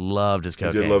cocaine. Loved his He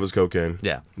cocaine. did love his cocaine.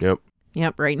 Yeah. Yep.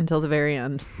 Yep, right until the very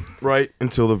end. Right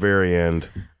until the very end.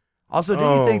 Also, do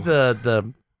you think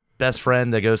the best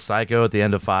friend that goes psycho at the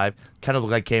end of 5 kind of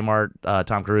looked like Kmart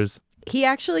Tom Cruise? He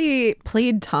actually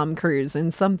played Tom Cruise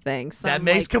in something. That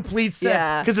makes complete sense.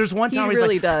 yeah. Because there's one He time he's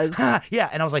really like, does. "Ha," yeah,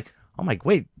 and I was like, oh my,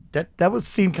 wait, that would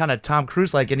seem kind of Tom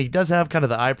Cruise like, and he does have kind of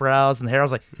the eyebrows and the hair. I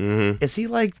was like, is he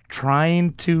like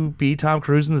trying to be Tom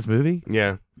Cruise in this movie?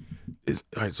 Yeah.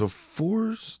 All right, so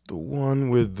 4's the one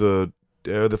with the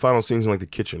final scenes in like the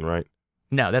kitchen, right?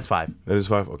 No, that's 5. That is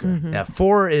 5? Okay. Yeah,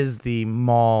 4 is the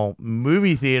mall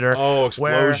movie theater. Oh,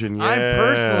 explosion, where I'm yeah.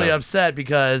 personally upset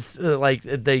because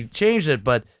they changed it,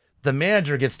 but the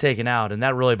manager gets taken out, and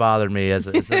that really bothered me as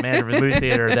the manager of the movie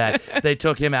theater that they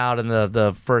took him out in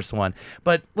the first one.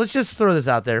 But let's just throw this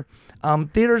out there.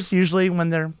 Theaters usually,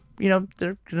 when they're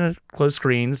gonna close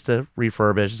screens to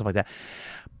refurbish and stuff like that,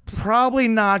 probably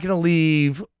not gonna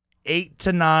leave 8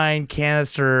 to 9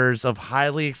 canisters of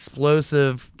highly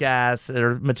explosive gas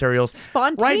or materials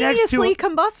Spontaneously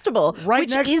combustible, right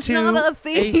which next is to not a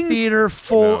thing. theater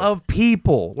full No. of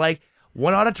people. Like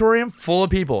one auditorium full of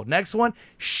people. Next one,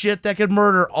 shit that could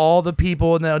murder all the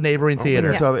people in the neighboring I don't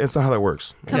think theater. that's not how that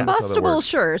works. I don't think that's how that Combustible, works.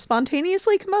 sure.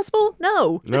 Spontaneously combustible?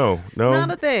 No. No.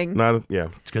 Not a thing. Yeah.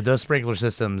 It's good. Those sprinkler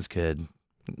systems could.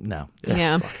 No.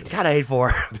 Yeah. God, I hate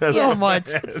 4 so much.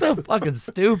 It's so fucking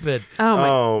stupid. Oh my!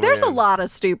 Oh, There's a man. lot of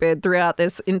stupid throughout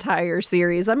this entire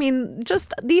series. I mean,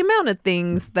 just the amount of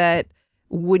things that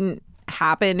wouldn't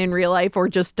happen in real life or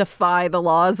just defy the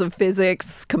laws of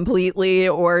physics completely,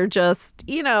 or just,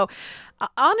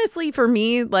 honestly, for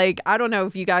me, like, I don't know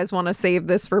if you guys want to save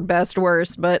this for best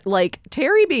worst, but like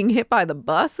Terry being hit by the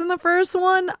bus in the first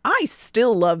one, I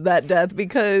still love that death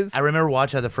because I remember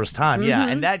watching it the first time. Yeah,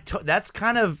 and that's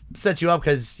kind of sets you up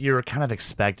because you're kind of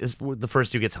it's the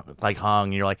first dude gets like hung,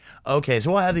 and you're like, okay,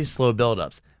 so we'll have these slow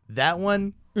buildups. That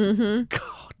one,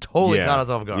 totally Yeah. caught us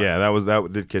off guard. Yeah, that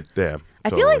did get there. I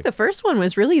feel like the first one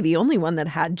was really the only one that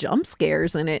had jump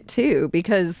scares in it too,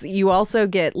 because you also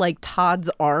get like Todd's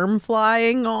arm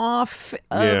flying off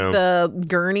of Yeah. the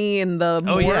gurney in the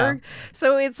Oh, morgue. yeah.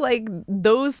 So it's like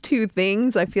those two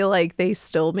things, I feel like they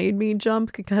still made me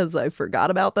jump because I forgot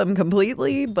about them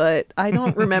completely, but I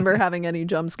don't remember having any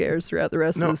jump scares throughout the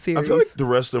rest of the series. I feel like the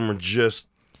rest of them are just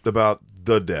about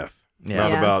the death, Yeah. not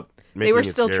Yeah. about They were making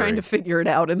it still scary. trying to figure it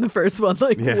out in the first one,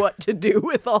 like Yeah. what to do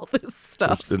with all this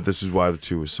stuff. This is why the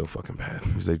 2 was so fucking bad,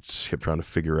 because they just kept trying to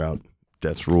figure out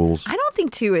Death's rules. I don't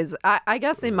think 2 is. I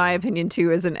guess in my opinion,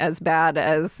 2 isn't as bad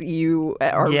as you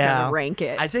are gonna rank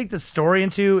it. I think the story in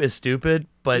 2 is stupid,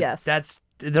 but Yes.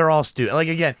 they're all stupid. Like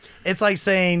again, it's like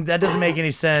saying that doesn't make any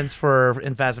sense for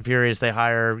in Fast and Furious they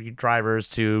hire drivers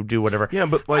to do whatever. Yeah,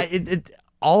 but like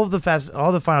all the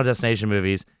Final Destination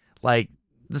movies, like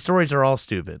the stories are all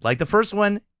stupid. Like the first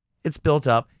one, it's built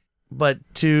up, but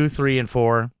 2, 3, and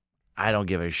 4, I don't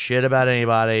give a shit about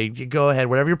anybody. You go ahead,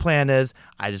 whatever your plan is.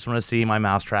 I just want to see my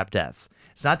mousetrap deaths.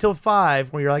 It's not till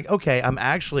 5 where you're like, okay, I'm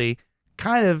actually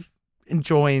kind of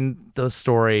enjoying the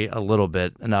story a little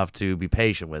bit enough to be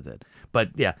patient with it. But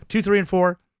yeah, 2, 3, and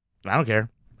 4, I don't care.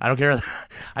 I don't care.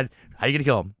 How you gonna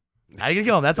kill him? How you gonna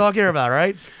kill him? That's all I care about,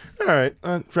 right? all right,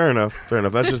 fair enough.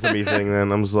 That's just a me thing.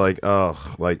 Then I'm just like, oh,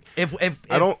 like If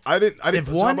I didn't if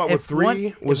talk one about if what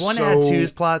 3 was if one so had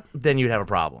 2's plot, then you'd have a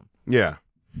problem. Yeah.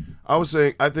 I was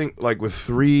saying, I think like with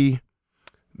 3,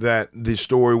 that the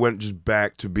story went just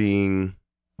back to being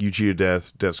you cheated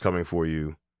death, death's coming for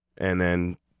you, and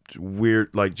then weird,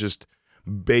 like just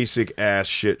basic ass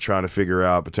shit trying to figure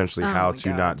out potentially Oh how my to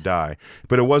God. not die.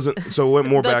 But it wasn't, so it went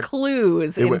more the back.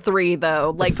 clues it in went- 3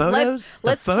 though, like photos?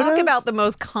 let's The talk photos? about the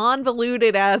most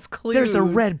convoluted ass clues. There's a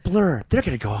red blur. They're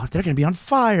gonna be on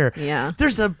fire. Yeah.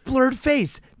 There's a blurred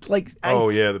face. Like Oh,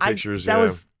 yeah, the pictures, yeah.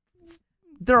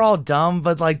 They're all dumb,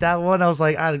 but like that one, I was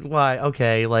like, why?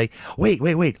 Okay, like wait.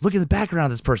 Look at the background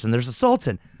of this person. There's a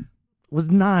sultan with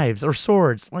knives or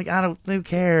swords. Like who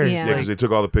cares? Yeah. Yeah, Like, because they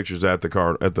took all the pictures at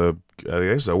the I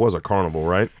guess that was a carnival,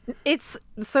 right? It's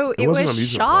so It it wasn't was an amusement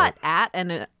shot at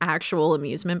an actual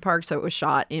amusement park. So it was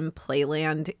shot in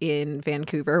Playland in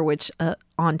Vancouver, which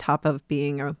on top of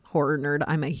being a horror nerd,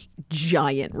 I'm a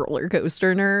giant roller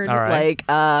coaster nerd. All right. Like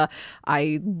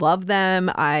I love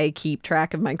them. I keep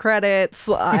track of my credits.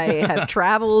 I have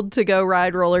traveled to go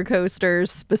ride roller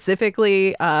coasters.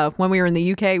 Specifically, when we were in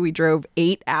the UK, we drove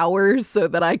 8 hours so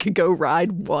that I could go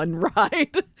ride one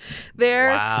ride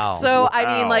there. Wow. So I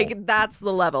mean, Wow. like that's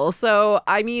the level. So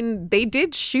I mean, they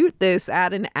did shoot this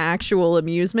at an actual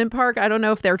amusement park. I don't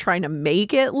know if they're trying to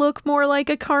make it look more like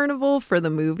a carnival for the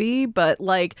movie, but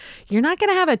like you're not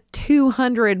gonna have a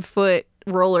 200-foot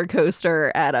roller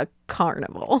coaster at a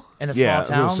carnival. in a Yeah, small that's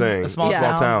what town, I'm saying. a small Yeah.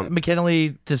 town. town.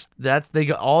 McKinley just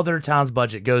all their town's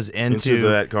budget goes Into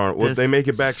that carnival. Well, this they make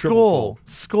it back triple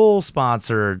school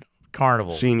sponsored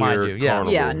carnival. Senior mind you. Yeah.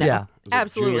 carnival. Yeah, no, Yeah.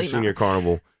 absolutely Senior not.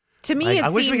 carnival. To me, Like, it I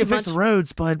wish we seemed could fix much- the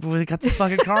roads, but we got this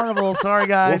fucking carnival. Sorry, We'll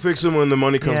guys. fix them when the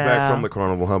money comes back Yeah. from the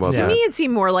carnival. How about Yeah. To that? me, it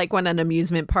seemed more like when an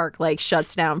amusement park like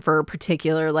shuts down for a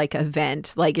particular like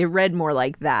event. Like it read more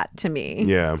like that to me.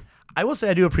 Yeah. I will say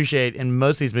I do appreciate in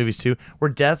most of these movies too, where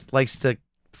death likes to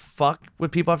fuck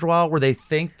with people after a while, where they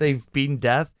think they've beaten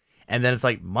death, and then it's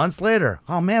like months later,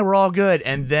 oh man, we're all good,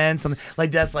 and then something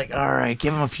like death's like, all right,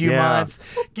 give him a few Yeah.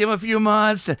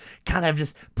 months to kind of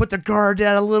just put their guard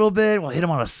down a little bit. We'll hit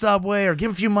them on a subway, or give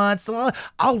 'em a few months.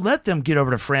 I'll let them get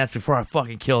over to France before I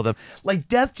fucking kill them. Like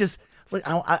death just like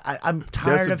I'm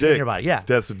tired Death's a of hearing dick. about it. Yeah,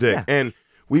 Death's a dick. Yeah. And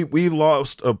we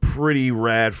lost a pretty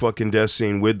rad fucking death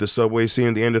scene with the subway scene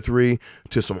at the end of 3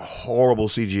 to some horrible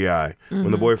CGI.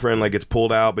 When the boyfriend like gets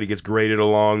pulled out, but he gets grated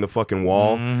along the fucking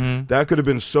wall. That could have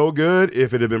been so good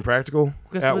if it had been practical.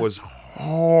 Because That it was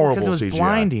horrible because it was CGI.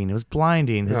 blinding. It was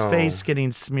blinding. His No. face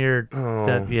getting smeared.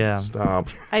 Oh, Yeah. Stop.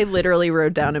 I literally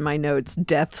wrote down in my notes,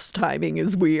 "Death's timing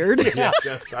is weird." Yeah.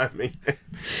 I mean,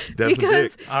 that's a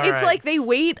Because dick. All it's right. like they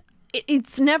wait.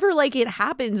 It's never like it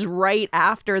happens right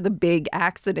after the big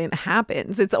accident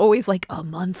happens. It's always like a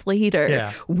month later,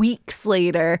 Yeah. weeks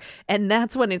later, and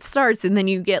that's when it starts. And then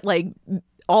you get like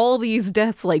all these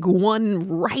deaths, like one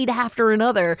right after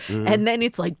another, and then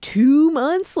it's like 2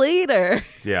 months later.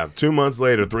 Yeah. 2 months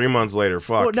later, 3 months later.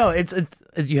 Fuck. Well, no, it's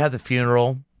you have the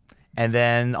funeral, and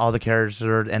then all the characters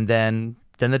are, and then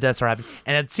the deaths are happening,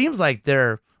 and it seems like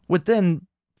they're within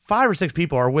 5 or 6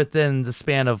 people are within the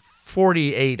span of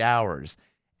 48 hours,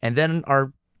 and then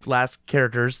our last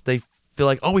characters they feel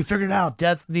like, oh, we figured it out,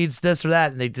 death needs this or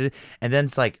that, and they did, and then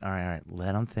it's like, all right,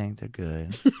 let them think they're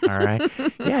good, all right,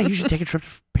 yeah, you should take a trip to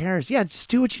Paris, yeah, just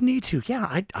do what you need to,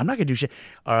 yeah, I'm not gonna do shit,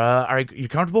 are you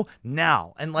comfortable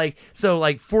now? And like, so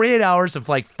like 48 hours of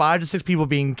like 5 to 6 people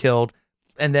being killed,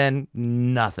 and then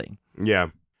nothing. Yeah.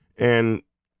 And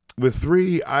with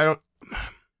 3,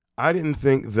 I didn't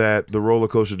think that the roller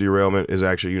coaster derailment is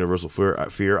actually universal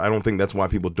fear. I don't think that's why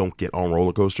people don't get on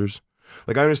roller coasters.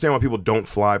 Like, I understand why people don't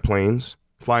fly in planes.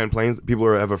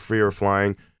 People have a fear of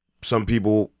flying. Some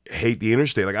people hate the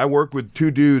interstate. Like, I work with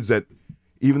 2 dudes that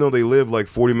even though they live like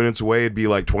 40 minutes away, it'd be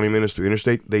like 20 minutes to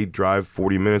interstate. They drive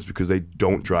 40 minutes because they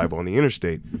don't drive on the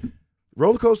interstate.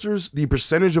 Roller coasters, the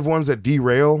percentage of ones that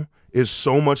derail is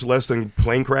so much less than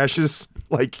plane crashes.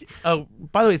 Like, Oh,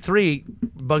 by the way, 3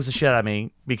 bugs the shit out of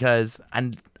me because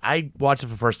I watched it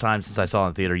for the first time since I saw it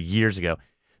in the theater years ago.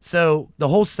 So the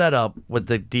whole setup with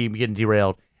the getting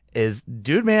derailed is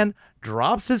dude man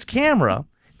drops his camera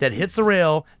that hits the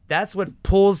rail. That's what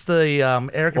pulls the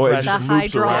air it compressor. just The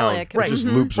loops around. hydraulic. It just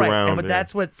Mhm. loops around. And but yeah.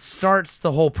 that's what starts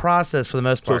the whole process for the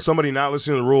most So part. somebody not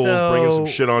listening to the rules, bringing some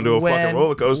shit onto a fucking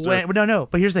roller coaster. No.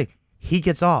 But here's the thing: he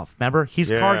gets off. Remember, he's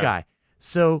a car Yeah. guy.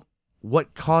 So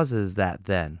what causes that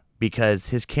then? Because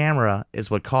his camera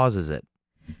is what causes it.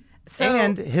 So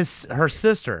And her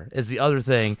sister is the other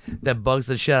thing that bugs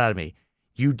the shit out of me.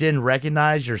 You didn't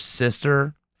recognize your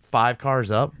sister 5 cars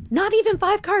up? not even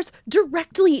 5 cars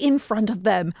directly in front of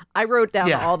them. I wrote down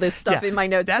Yeah. all this stuff Yeah. in my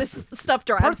notes. That's- This stuff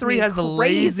drives Part 3 me has the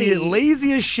crazy.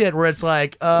 laziest shit where it's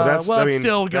like, that's- I mean,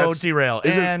 still go that's- derail.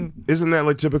 And Isn't that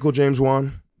like typical James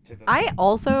Wan? I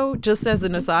also, just as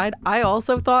an aside, I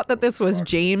also thought that this was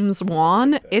James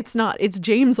Wan. It's not. It's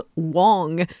James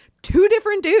Wong. 2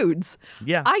 different dudes.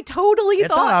 yeah. I totally It's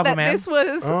thought not that Aquaman. this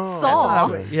was Oh. Saw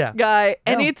Okay. yeah. guy,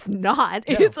 and No. it's not.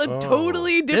 No. It's a Oh.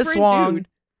 totally This different Wong dude.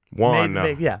 Wan.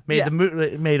 made Yeah.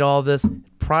 made all this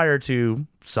prior to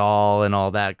Saul and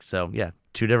all that. So yeah,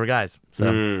 2 different guys. So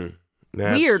Mm,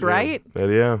 that's Weird, true. right?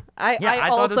 Yeah. I thought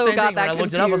the also same got thing. that When I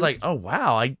looked confused. it up. I was like, oh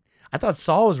wow, I thought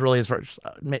Saul was really his first.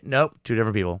 Nope, 2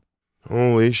 different people.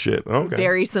 Holy shit. Okay.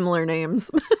 Very similar names.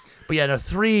 But yeah, no,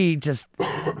 3 just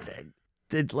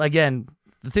again,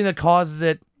 the thing that causes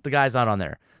it, the guy's not on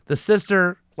there. The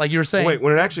sister, like you were saying, Wait,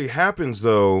 when it actually happens,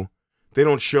 though, they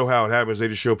don't show how it happens. They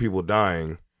just show people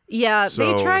dying. Yeah, they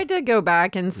So- tried to go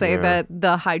back and say Yeah. that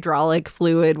the hydraulic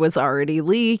fluid was already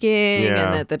leaking Yeah.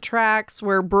 and that the tracks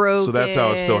were broken. So that's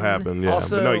how it still happened. Yeah.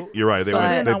 Also, but no, you're right. They something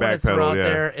went, they I want to throw out backpedaled. Yeah.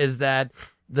 there is that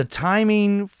the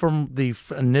timing from the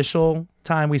initial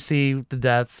time we see the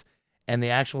deaths and the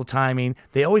actual timing,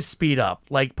 they always speed up.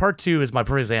 Like part 2 is my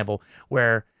perfect example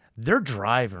where they're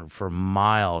driving for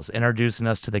miles, introducing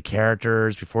us to the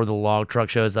characters before the log truck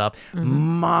shows up.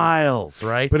 Miles,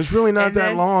 right? But it's really not And that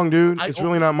then long, dude. I- It's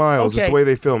really not miles. It's okay, the way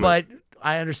they film it. But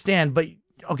I understand. But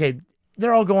okay,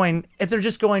 they're all going. If they're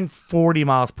just going 40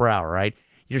 miles per hour, right?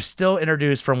 You're still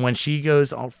introduced from when she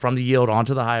goes from the yield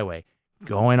onto the highway,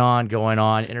 going on, Yeah,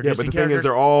 introducing but the thing characters. is,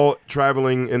 they're all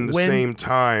traveling in the When- same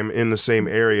time in the same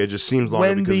area. It just seems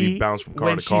longer because he bounced from car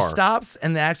when to she car. stops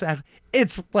and the accident,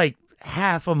 it's like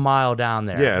half a mile down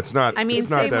there. Yeah, it's not. I mean, it's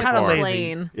not same that with kinda the far. lazy.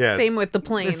 plane. Yeah, it's- Same with the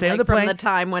plane. Same like with the from plane. the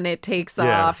time when it takes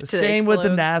Yeah. off to Same with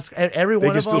the explodes. NASCAR. Every They one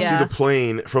can of still them. see Yeah. the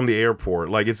plane from the airport.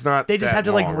 Like it's not. They just that had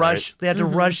to like long, rush. right? They had to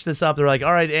rush this up. They're like,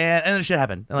 all right, and then shit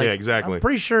happened. And, like, Yeah, exactly. I'm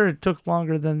pretty sure it took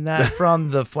longer than that from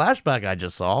the flashback I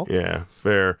just saw. Yeah,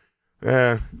 fair.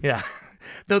 Yeah. Yeah.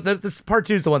 This part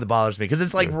 2 is the one that bothers me because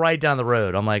it's like right down the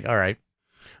road. I'm like, all right.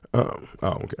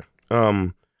 Okay.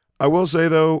 I will say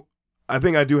though, I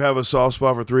think I do have a soft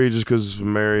spot for 3 just because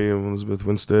Mary Elizabeth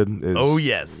Winstead is. Oh,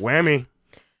 yes. Whammy.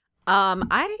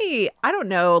 I don't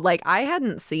know. Like I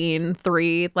hadn't seen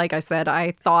 3. Like I said,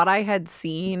 I thought I had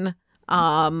seen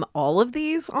all of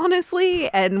these honestly,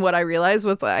 and what I realized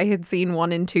was I had seen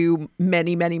 1 and 2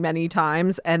 many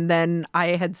times, and then I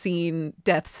had seen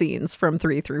death scenes from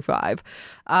 3 through 5.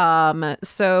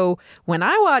 So when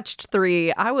I watched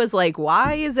 3, I was like,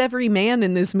 why is every man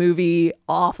in this movie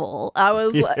awful? I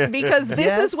was because this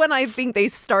Yes. is when I think they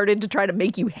started to try to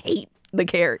make you hate the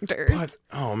characters. But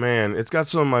oh man, it's got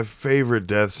some of my favorite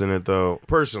deaths in it though.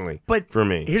 Personally, But for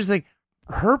me, here's the thing.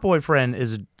 Her boyfriend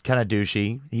is kind of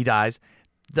douchey. He dies.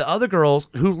 The other girls,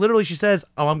 who literally she says,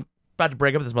 oh, I'm about to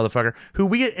break up with this motherfucker, who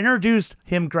we get introduced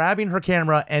him grabbing her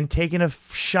camera and taking a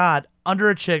shot under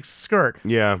a chick's skirt.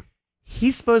 yeah,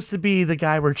 He's supposed to be the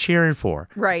guy we're cheering for.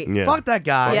 Right. yeah. Fuck that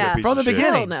guy Fuck Yeah. that piece from the of shit.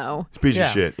 beginning. Hell no. It's a piece Yeah.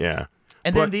 of shit. Yeah.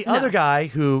 And then But- the No. other guy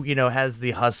who, has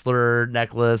the hustler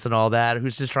necklace and all that,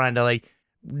 who's just trying to like,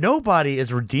 nobody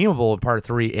is redeemable in part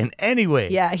 3 in any way.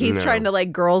 Yeah, he's No. trying to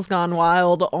like Girls Gone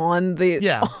Wild on the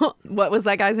Yeah. what was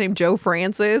that guy's name? Joe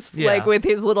Francis, Yeah. like with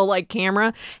his little like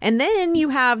camera. And then you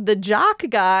have the jock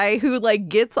guy who like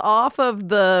gets off of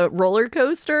the roller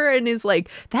coaster and is like,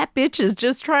 that bitch is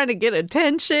just trying to get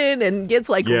attention and gets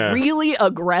like Yeah. really He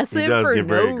aggressive does for get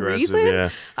very no aggressive. reason. Yeah.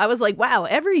 I was like, wow,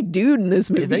 every dude in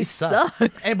this movie they suck.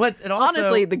 sucks. And but it also,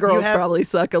 Honestly, the girls you have- probably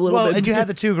suck a little well, bit. and you too. have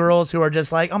the 2 girls who are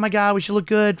just like, oh my god, we should look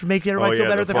good to make everybody Oh, feel yeah,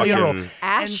 better the at the funeral. fucking-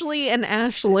 Ashley and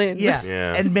Ashlyn. Yeah.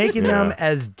 Yeah. And making them Yeah.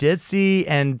 as ditzy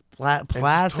and plastic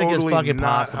It's totally as fucking not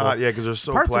possible. hot. Yeah, because they're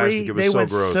so Part plastic. 3, It was they so went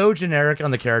gross. so generic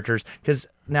on the characters. Because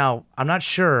now I'm not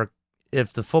sure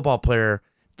if the football player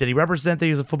did he represent that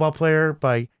he was a football player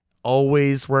by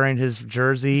always wearing his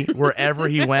jersey wherever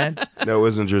he went? No, it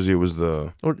wasn't jersey. It was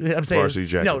the Or, I'm saying, varsity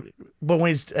jacket. no, but when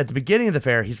he's at the beginning of the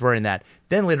fair, he's wearing that.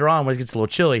 Then later on, when it gets a little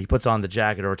chilly, he puts on the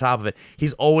jacket over top of it.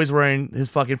 He's always wearing his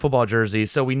fucking football jersey,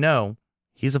 so we know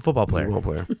he's a football player. football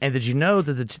player. And did you know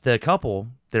that the couple,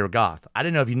 they were goth? I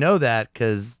didn't know if you know that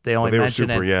because they only They were mention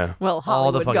super, it. yeah. Well,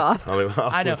 all the Hollywood fucking-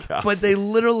 goth. I know, God. but they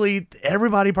literally,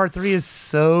 everybody part 3 is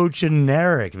so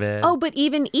generic, man. Oh, but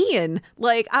even Ian,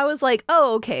 like, I was like,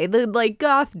 oh, okay, the like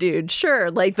goth dude, sure,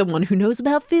 like the one who knows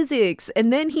about physics,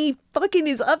 and then he fucking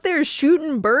is up there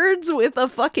shooting birds with a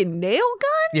fucking nail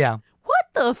gun. Yeah. What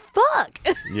the fuck?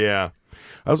 Yeah.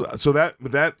 So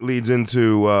that leads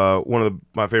into one of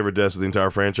my favorite deaths of the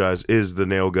entire franchise is the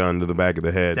nail gun to the back of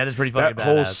the head. That is pretty fucking That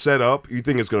whole badass. setup, you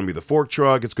think it's going to be the fork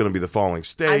truck, it's going to be the falling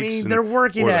stakes. I mean, and- they're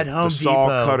working or at the, Home the saw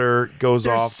Depot. cutter goes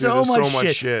There's off. so, Dude, much, there's so much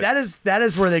shit. shit. That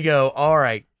is where they go, all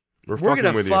right, We're we're fucking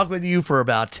gonna with fuck you. with you for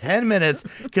about 10 minutes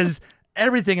because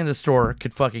everything in the store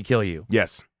could fucking kill you.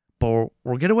 Yes. But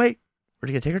we're gonna wait. We're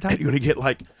gonna take our time. And you're going to get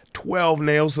like 12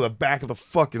 nails to the back of the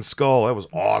fucking skull. That was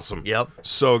awesome. Yep.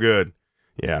 So good.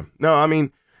 Yeah. No, I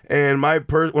mean, and one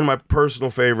of my personal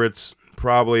favorites,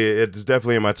 probably it's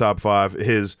definitely in my top 5,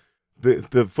 is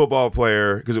the football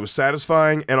player because it was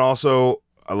satisfying, and also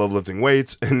I love lifting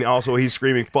weights, and also he's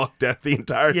screaming "fuck death" the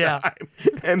entire Yeah. time,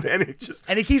 and then it just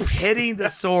And he keeps hitting the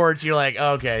swords. You're like,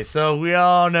 okay, so we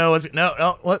all know what's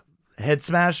what head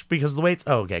smash because of the weights.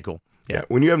 Oh, okay, cool. yeah.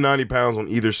 When you have 90 pounds on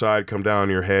either side come down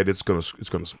your head, it's gonna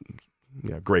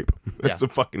grape. It's Yeah.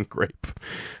 a fucking grape.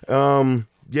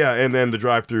 Yeah, and then the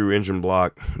drive-through engine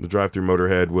block, the drive-through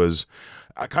motorhead was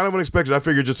kind of unexpected. I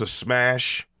figured just a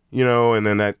smash, and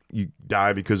then that you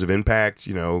die because of impact,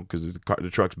 because the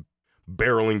truck's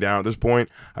barreling down at this point.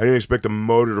 I didn't expect the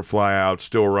motor to fly out,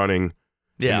 still running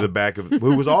into the back of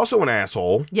who was also an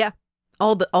asshole, Yeah.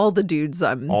 All the dudes,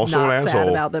 I'm Also not an sad asshole.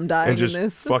 about them dying and just in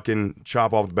this. fucking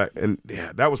chop off the back. And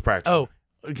yeah, that was practical.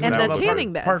 Oh, can we And talk the about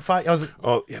tanning beds. Part 5. I was,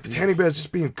 Oh, yeah, the tanning bed's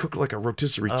just being cooked like a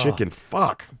rotisserie chicken.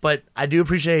 Fuck. but I do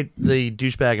appreciate the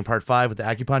douchebag in Part 5 with the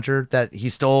acupuncture that he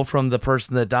stole from the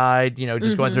person that died.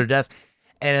 Just going through their desk,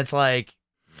 and it's like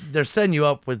they're setting you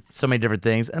up with so many different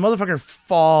things. And the motherfucker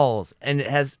falls and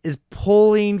is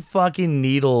pulling fucking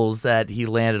needles that he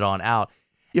landed on out.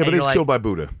 Yeah, And but you're he's like, killed by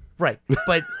Buddha. Right.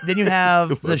 But then you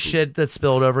have the shit that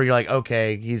spilled over. You're like,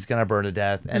 okay, he's going to burn to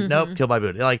death. And nope, killed by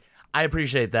Buddha. Like, I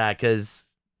appreciate that because,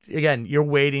 again, you're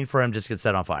waiting for him to just get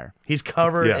set on fire. He's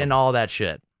covered Yeah. in all that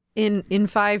shit. In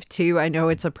 5-2, I know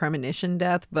it's a premonition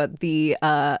death, but the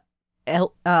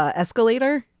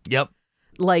escalator, Yep.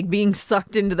 like being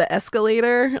sucked into the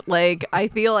escalator, like I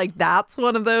feel like that's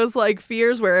one of those like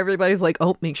fears where everybody's like,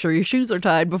 oh, make sure your shoes are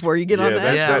tied before you get on the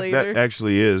that escalator.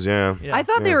 actually is, yeah. Yeah. I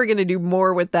thought they were going to do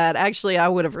more with that. Actually, I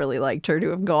would have really liked her to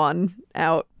have gone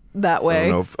out that I way.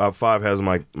 don't know. 5 has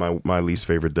my least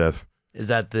favorite death. Is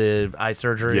that the eye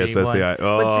surgery? Yes, that's one? the eye.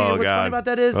 But see, Oh, what's God. funny about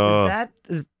that is Oh. that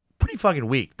is pretty fucking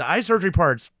weak. The eye surgery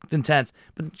part's intense,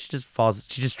 but she just falls.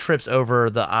 She just trips over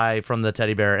the eye from the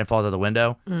teddy bear and falls out the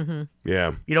window. Mm-hmm.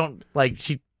 Yeah. You don't like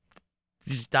she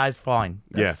just dies falling.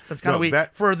 That's kind No, of weak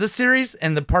that- for this series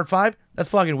and the part 5. That's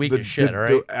fucking weak as shit. All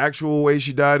right. The actual way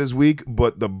she died is weak,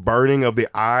 but the burning of the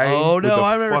eye Oh, with no, the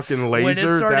I remember fucking when it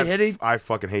laser, started hitting- I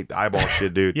fucking hate the eyeball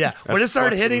shit, dude. Yeah, I when it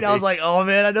started fucking hitting, I was hate- like, "Oh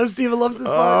man, I know Steven loves this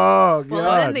part." Oh, Well,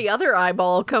 God. then the other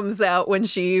eyeball comes out when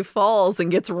she falls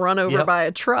and gets run over Yep. by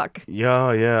a truck.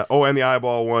 Yeah, yeah. Oh, and the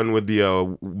eyeball one with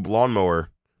the lawnmower.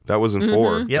 That was in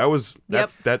 4. Yep. That was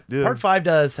that. Yeah. Part 5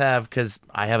 does have, because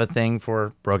I have a thing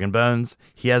for broken bones.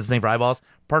 He has a thing for eyeballs.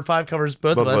 Part 5 covers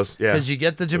both of us yeah. because you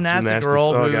get the gymnastic gymnastics. girl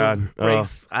Oh, who God.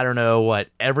 breaks, I don't know what,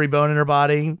 every bone in her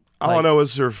body. All I Like, know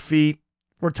is her feet.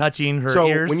 we're touching her So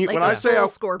ears. Like when a I say full I,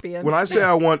 scorpion. when I say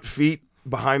I want feet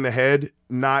behind the head,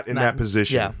 not in that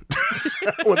position. yeah.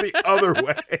 I want the other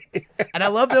way. And I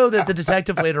love though that the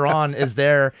detective later on is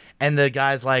there, and the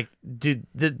guy's like, "Dude,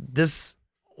 this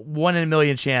 1 in a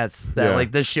million chance that Yeah.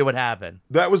 like this shit would happen."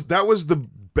 That was the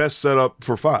best setup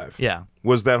for 5. Yeah,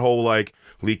 Was that whole like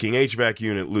leaking HVAC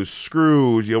unit, loose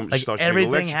screws, like she thought she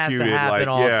everything was has to electrocuted, happen. like,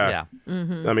 All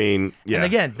yeah. I mean, yeah. And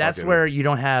again, that's fucking- where you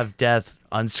don't have death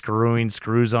unscrewing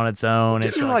screws on its own. and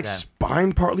Didn't shit her like like that.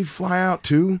 spine partly fly out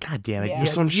too? God damn it! Yeah. You,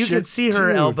 Some you shit, could see her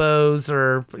dude. elbows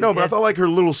or No, but I it's- thought like her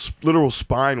literal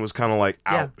spine was kind of like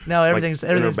yeah. out. No, like, everything's in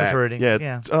her everything's back. protruding. Yeah.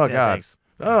 yeah. Oh, Yeah, God. thanks.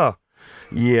 Oh,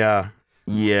 yeah.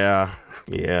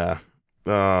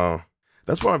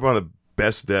 That's one of the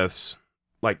best deaths.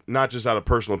 Like not just out of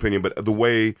personal opinion, but the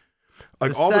way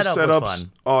Like The all the setup was setups,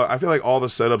 fun. I feel like all the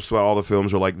setups throughout all the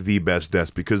films are like the best deaths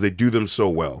because they do them so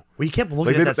well. We kept looking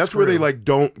Like at that that's where they screw. like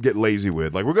don't get lazy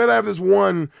with. Like we're gonna have this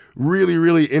one really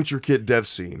really intricate death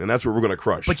scene, and that's what we're gonna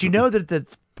crush. But you know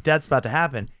that's about to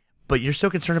happen. But you're so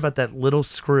concerned about that little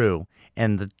screw,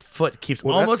 and the foot keeps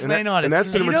Well, that- almost and that- laying on it. and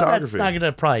that's you know that's cinematography. not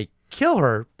gonna probably kill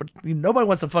her, but nobody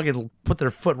wants to fucking put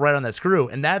their foot right on that screw,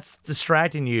 and that's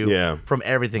distracting you Yeah. from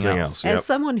everything Everything else. else. As Yep.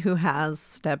 someone who has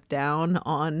stepped down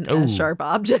on Ooh. a sharp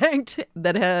object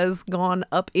that has gone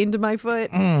up into my foot,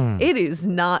 it is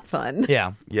not fun.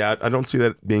 Yeah. yeah, I don't see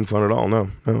that being fun at all.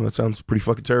 No, that sounds pretty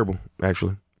fucking terrible,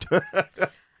 actually.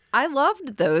 I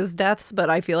loved those deaths, but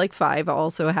I feel like 5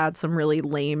 also had some really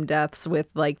lame deaths with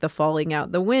like the falling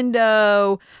out the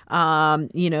window,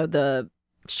 the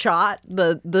shot,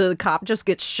 the cop just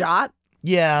gets shot.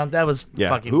 Yeah, that was Yeah,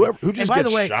 fucking. who and just by gets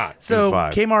the way, shot in So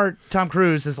 5? Kmart Tom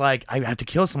Cruise is like, I have to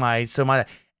kill somebody. So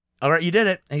all right, you did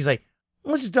it. And he's like,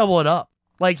 let's just double it up.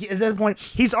 Like at that point,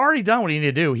 he's already done what he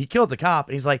needed to do. He killed the cop,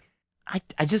 and he's like, I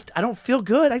don't feel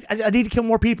good. I need to kill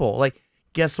more people. Like,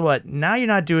 guess what? Now you're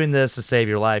not doing this to save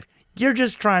your life. You're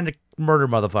just trying to murder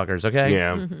motherfuckers. Okay.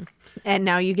 Yeah, And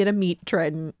now you get a meat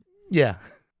trident. Yeah.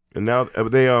 and now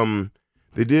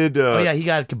they did. Oh yeah, he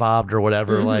got kebabbed or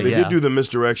whatever. Like, They yeah. did do the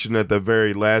misdirection at the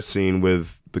very last scene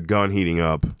with the gun heating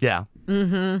up. Yeah.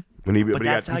 When he, but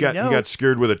that's how he you got know. he got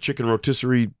scared with a chicken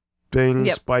rotisserie thing.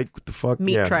 Yep. Spike. What the fuck?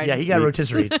 Meat yeah. trident. Yeah, he got Me-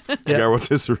 rotisserie. He got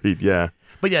rotisserie. Yeah.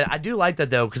 But yeah, I do like that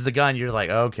though, because the gun, you're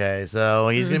like, okay, so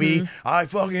he's gonna be, I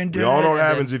fucking did We all it. know what and then-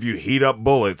 happens if you heat up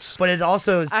bullets. But it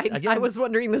also is, I again, was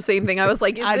wondering the same thing. I was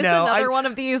like, is I this know, another I- one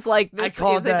of these? Like, I this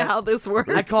called isn't that- how this works.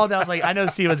 I called. I was like, I know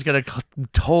Steven's gonna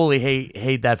totally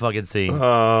hate that fucking scene.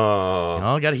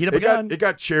 Oh. Gotta heat up a gun. It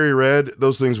got cherry red.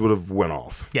 Those things would have went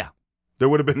off. Yeah. There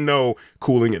would have been no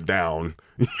cooling it down.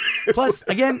 Plus,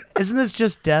 again, isn't this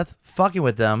just death fucking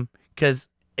with them? Because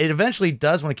it eventually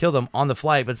does want to kill them on the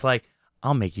flight, but it's like,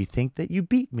 I'll make you think that you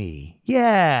beat me.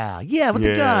 Yeah, with the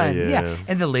Yeah, gun. yeah. Yeah.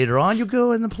 And then later on, you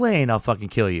go in the plane, I'll fucking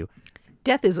kill you.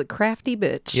 Death is a crafty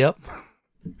bitch. Yep.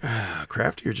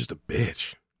 Crafty, you're just a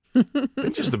bitch. You're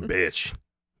just a bitch.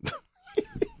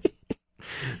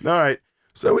 All right.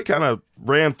 So we kind of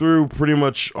ran through pretty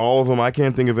much all of them. I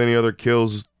can't think of any other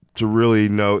kills to really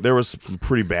note. There were some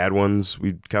pretty bad ones.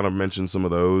 We kind of mentioned some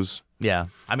of those. Yeah.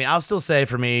 I mean, I'll still say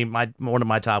for me, one of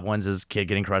my top ones is kid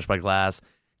getting crushed by glass.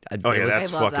 Oh, It yeah, was that's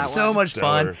I love fucking that so one. much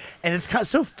fun, stellar. and it's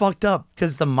so fucked up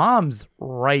because the mom's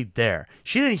right there.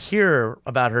 She didn't hear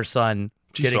about her son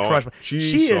She getting saw crushed. it. by- She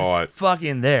she saw is it.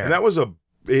 fucking there. And that was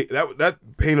that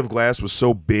pane of glass was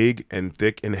so big and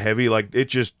thick and heavy, like it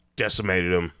just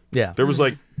decimated him. yeah, There was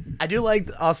like, I do like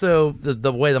also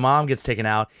the way the mom gets taken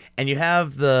out, and you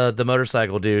have the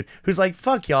motorcycle dude who's like,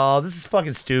 "Fuck y'all, this is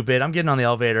fucking stupid. I'm getting on the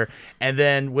elevator," and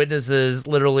then witnesses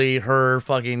literally her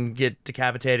fucking get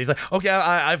decapitated. He's like, "Okay,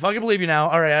 I fucking believe you now.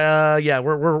 All right, yeah,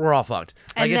 we're all fucked."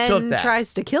 Like And it took then that.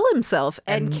 tries to kill himself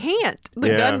and can't. The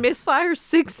Yeah. gun misfires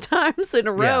 6 times in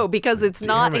a row Yeah. because it's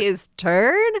not it. his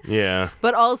turn. yeah.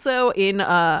 But also in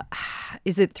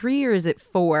is it 3 or is it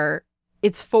 4?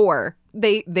 It's 4.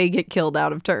 They get killed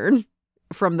out of turn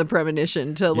from the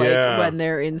premonition to like Yeah. when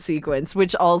they're in sequence,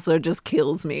 which also just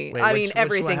kills me. Wait, I which mean one-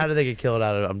 everything. how did they get killed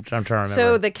out of? I'm trying to remember.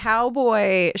 So the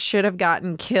cowboy should have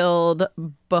gotten killed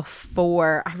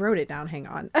before. I wrote it down. Hang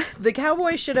on. The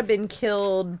cowboy should have been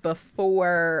killed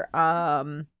before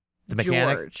the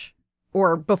mechanic. George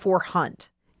or before Hunt.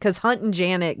 Because Hunt and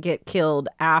Janet get killed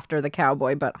after the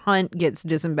cowboy, but Hunt gets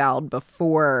disemboweled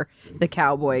before the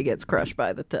cowboy gets crushed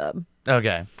by the tub.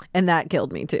 Okay. And that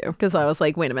killed me too. Because I was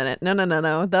like, wait a minute.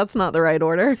 No. That's not the right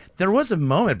order. There was a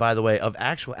moment, by the way, of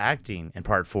actual acting in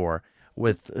part 4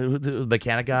 with the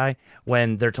mechanic guy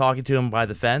when they're talking to him by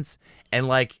the fence, and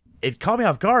like it caught me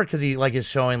off guard because he like is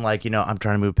showing like, I'm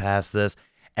trying to move past this,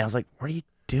 and I was like, what are you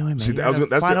doing, man? See, You're I was in a gonna-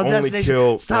 that's the Final only Destination.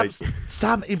 kill, Stop, like-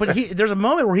 stop. But there's a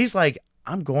moment where he's like,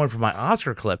 I'm going for my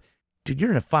Oscar clip. Dude, you're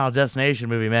in a Final Destination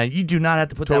movie, man. You do not have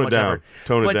to put Tone that it much down. effort.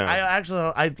 Tone it But down.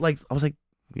 I was like,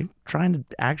 you're trying to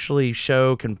actually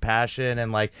show compassion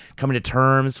and like coming to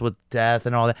terms with death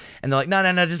and all that. And they're like,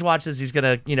 no, just watch this. He's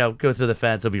gonna, go through the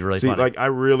fence. It'll be really See, funny.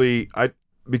 like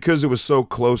because it was so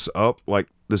close up, like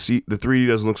the 3D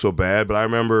doesn't look so bad, but I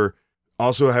remember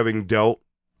also having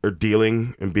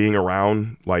dealing and being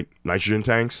around like nitrogen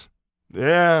tanks.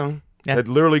 Yeah. Yeah. It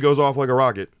literally goes off like a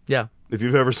rocket. yeah, If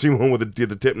you've ever seen one with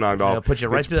the tip knocked off. It'll put you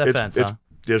right through that fence, huh?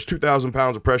 There's 2,000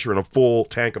 pounds of pressure in a full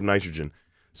tank of nitrogen.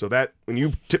 So that when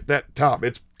you tip that top,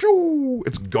 it's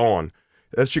gone.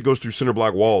 That shit goes through cinder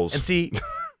block walls. And see,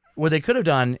 what they could have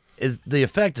done is the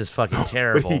effect is fucking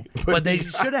terrible. But they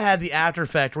should have had the after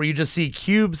effect where you just see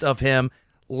cubes of him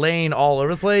laying all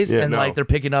over the place, Yeah, and no. like they're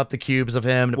picking up the cubes of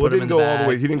him to Well, it put him didn't in the go all the bag.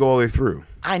 way. He didn't go all the way through.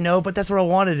 I know, but that's what I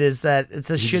wanted. Is that it's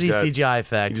a just shitty got- CGI He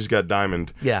effect? just got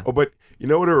diamond. Yeah. Oh, but you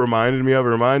know what it reminded me of? It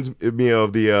reminds me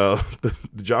of the the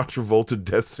John Travolta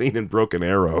death scene in Broken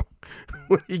Arrow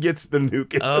when he gets the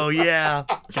nuke. Oh yeah,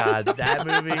 God, that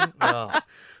movie. Oh.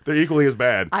 They're equally as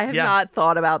bad. I have Yeah. not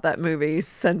thought about that movie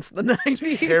since the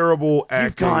 90s. Terrible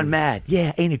acting. You've gone mad.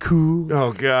 Yeah, ain't it cool?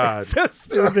 Oh God. So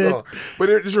stupid. But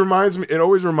it just reminds me. It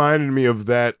always reminded me of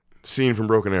that scene from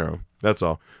Broken Arrow. That's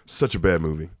all. Such a bad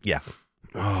movie. Yeah.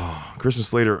 Oh, Christian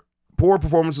Slater. Poor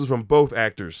performances from both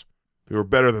actors. They were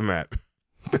better than that.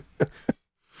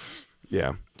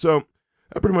 Yeah. So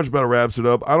that pretty much about wraps it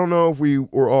up. I don't know if we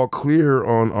were all clear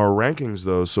on our rankings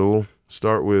though. So we'll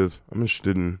start with. I'm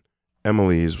interested in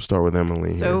Emily's. We'll start with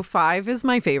Emily. So 5 is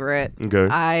my favorite. here. Okay.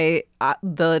 I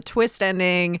the twist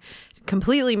ending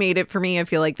completely made it for me. I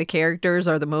feel like the characters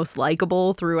are the most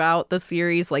likable throughout the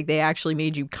series. Like they actually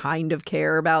made you kind of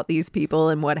care about these people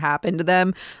and what happened to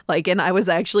them. Like, and I was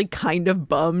actually kind of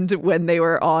bummed when they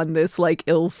were on this like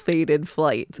ill-fated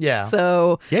flight. Yeah.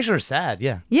 So You actually are sad.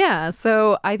 Yeah. yeah,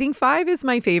 so I think 5 is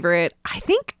my favorite. I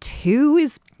think 2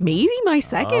 is maybe my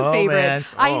second Oh, favorite. man.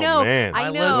 I Oh, know. man. My I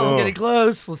list is know. getting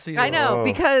close. Let's see. I know Oh.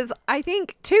 because I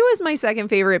think 2 is my second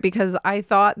favorite because I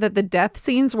thought that the death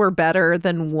scenes were better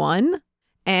than 1.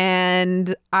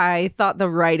 And I thought the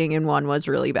writing in 1 was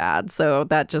really bad. So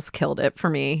that just killed it for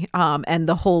me. And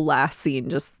the whole last scene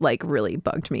just like really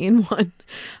bugged me in 1.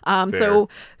 So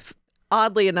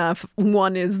oddly enough,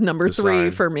 1 is number The 3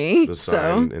 Sign. for me. The So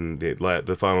sign and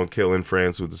the final kill in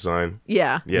France with the sign.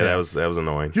 yeah. Yeah, Yeah. that was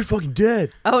annoying. You're fucking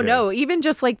dead. Oh Yeah. no, even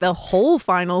just like the whole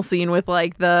final scene with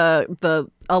like the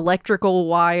electrical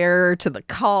wire to the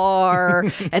car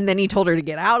and then he told her to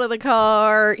get out of the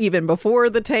car even before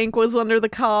the tank was under the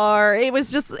car. It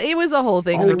was a whole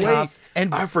thing. Oh, The wait. cops-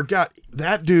 And I forgot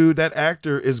that dude, that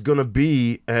actor is gonna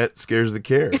be at Scares the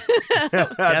Care.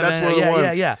 That's one of the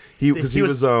ones. Yeah. Because he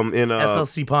was in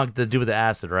SLC Punk, the dude with the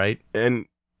acid, right? and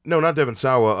no, not Devon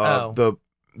Sawa.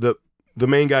 The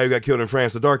main guy who got killed in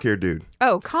France, the dark haired dude,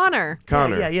 Oh, Connor.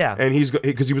 Connor. Yeah. And he's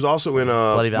because he was also in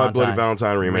Bloody my Bloody Valentine.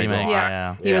 Valentine remake. Remake. Yeah.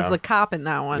 Yeah. He was Yeah. the cop in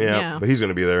that one. Yeah. But he's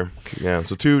gonna be there. Yeah.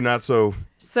 So 2, not so.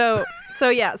 So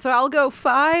yeah, so I'll go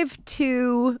 5,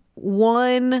 2,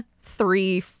 1,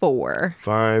 3, 4.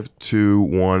 5, 2,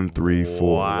 1, 3,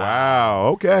 4. Wow.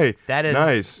 Okay. That is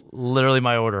nice. literally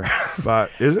my order.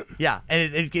 5. Is it? Yeah,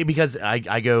 and it because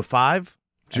I go 5.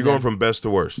 So you're going from best to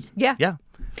worst. Yeah. Yeah.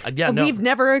 No. We've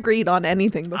never agreed on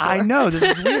anything before. I know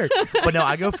this is weird, but no,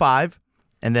 I go 5,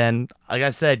 and then like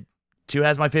I said, 2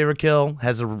 has my favorite kill.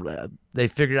 They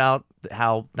figured out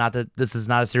how not that this is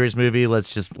not a serious movie.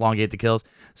 Let's just elongate the kills.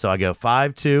 So I go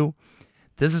 5, 2.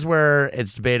 This is where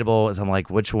it's debatable. Is I'm like,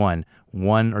 which one,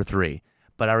 1 or 3?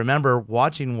 But I remember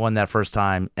watching 1 that first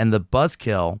time and the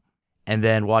buzzkill, and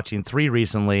then watching 3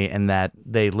 recently, and that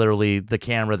they literally the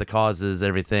camera that causes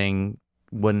everything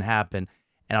wouldn't happen,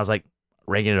 and I was like,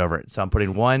 ranking it over it. So I'm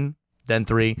putting 1, then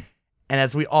 3, and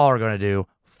as we all are going to do,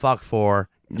 fuck 4.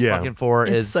 Yeah. Fucking 4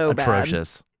 It's is so bad.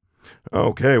 atrocious.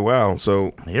 Okay. Wow.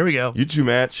 So Here we go. you 2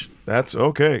 match. That's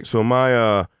okay. So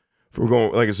my if we're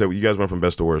going, like I said, you guys went from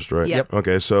best to worst, right? Yep.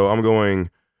 Okay. So I'm going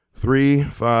 3,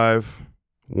 5,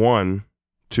 1,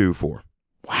 2, 4.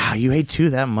 Wow, you hate 2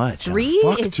 that much. 3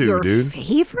 fuck is 2, your dude.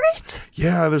 favorite?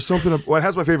 Yeah. There's something. Well, it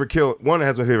has my favorite kill. 1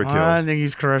 has my favorite kill. I think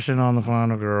he's crushing on the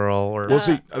final girl. Or Well,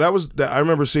 see, I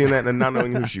remember seeing that and not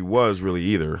knowing who she was really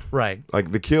either. right.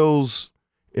 Like the kills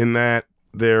in that,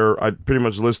 I pretty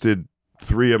much listed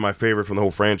 3 of my favorite from the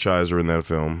whole franchise are in that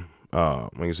film.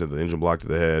 Like I said, the engine block to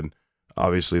the head,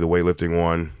 obviously the weightlifting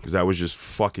one, because that was just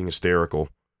fucking hysterical.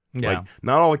 Yeah. Like,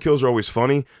 not all the kills are always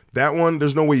funny. That one,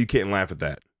 there's no way you can't laugh at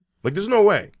that. Like, there's no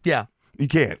way yeah. you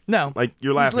can't. No. Like,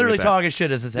 you're He's laughing. literally at that. talking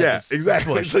shit as his head. Yeah, is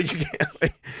exactly. smushed. It's like you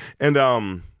can't. And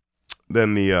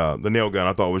then the nail gun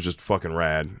I thought was just fucking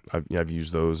rad. I've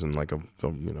used those and like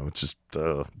it's just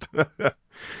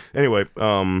anyway.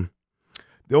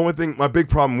 The only thing, my big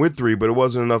problem with 3, but it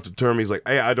wasn't enough to turn me. Is like,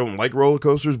 hey, I don't like roller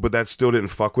coasters, but that still didn't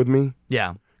fuck with me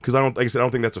Yeah. because like I said, I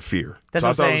don't think that's a fear. That's So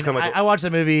what I'm I thought it was saying. kind of like, I watched the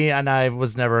movie and I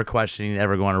was never questioning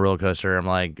ever going on a roller coaster. I'm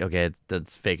like, okay,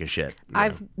 that's fake as shit.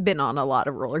 I've been on a lot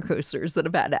of roller coasters that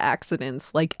have had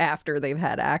accidents, like after they've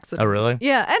had accidents. Oh, really?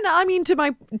 Yeah, and I mean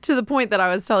to the point that I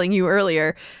was telling you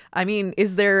earlier. I mean,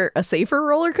 is there a safer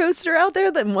roller coaster out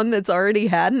there than one that's already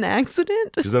had an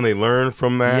accident? because then they learn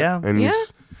from that. Yeah. and Yeah.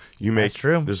 You make That's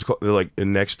true. They're like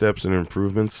next steps and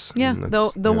improvements. Yeah, and the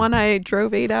that's- the yeah. one I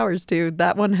drove 8 hours to,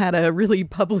 that one had a really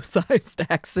publicized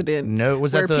accident. No,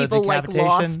 was where that the people like decapitation?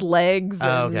 lost legs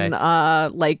Oh, okay.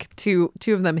 and like two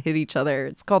of them hit each other.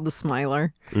 It's called the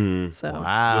Smiler. Mm. So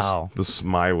Wow. The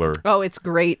Smiler. oh, it's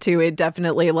great too. It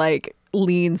definitely like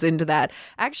leans into that.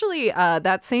 Actually,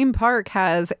 that same park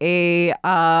has a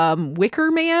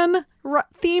Wicker Man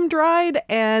themed ride,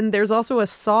 and there's also a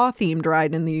Saw themed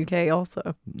ride in the UK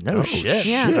also. No Oh, shit.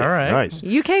 Yeah. All right. Nice.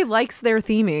 UK likes their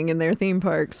theming in their theme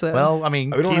park, so Well, I mean,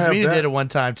 We don't Keys have Media that. did it one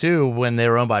time too when they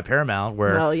were owned by Paramount,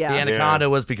 where Well, yeah. the Anaconda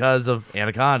was because of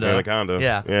Anaconda. Anaconda.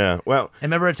 Yeah. Yeah. Well,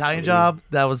 And remember Italian Job?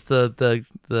 That was the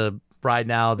ride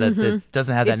now that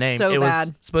doesn't have that It's name. so it was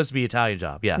bad. supposed to be Italian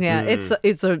Job. Yeah. yeah,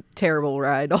 it's a terrible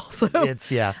ride also.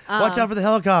 It's Watch out for the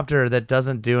helicopter that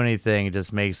doesn't do anything. It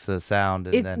just makes the sound,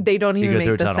 and then They don't you even go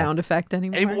through make a the tunnel. sound effect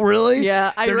anymore. Hey, really?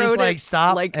 Yeah, I They're wrote just like it,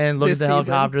 stop like, and look at this the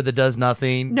season. helicopter that does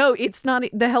nothing. No, it's not.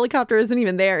 The helicopter isn't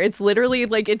even there. It's literally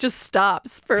like it just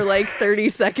stops for like 30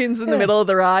 seconds in the middle of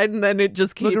the ride, and then it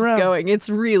just Look keeps around. going.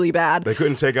 It's really bad. they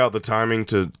couldn't take out the timing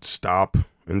to stop,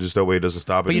 and just that way it doesn't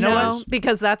stop. But It you know just what? goes.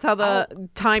 Because that's how the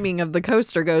timing of the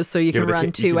coaster goes, so you Yeah, can but they run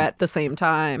can't- you two can- at the same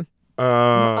time. A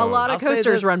Uh, lot I'll of say coasters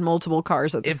this. run multiple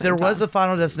cars at the If same there time. was a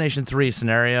Final Destination 3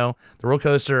 scenario, the roller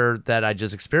coaster that I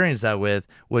just experienced that with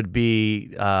would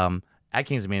be at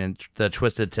Kings Dominion, the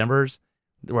Twisted Timbers,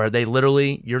 where they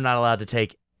literally, you're not allowed to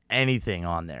take anything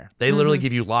on there. They literally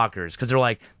give you lockers because they're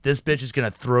like, this bitch is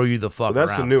going to throw you the fuck Well,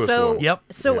 that's the around. newest So, one. Yep.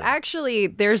 So Yeah. actually,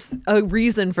 there's a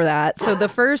reason for that. So the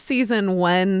first season,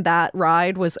 when that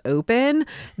ride was open,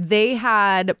 they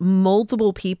had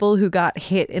multiple people who got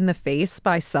hit in the face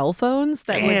by cell phones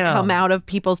that would Damn. come out of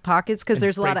people's pockets because And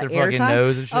there's a lot break of their fucking airtime.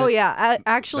 nose and shit. Oh yeah,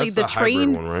 actually, that's the hybrid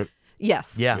train. one, right?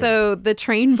 Yes. Yeah. So the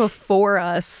train before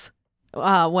us.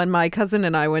 When my cousin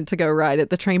and I went to go ride it,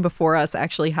 the train before us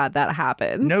actually had that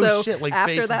happen. No so shit. Like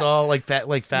after faces that, all like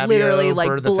Fabio. literally like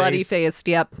Bird of the bloody face. faced.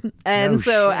 Yep. And No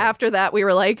so shit. after that, we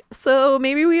were like, so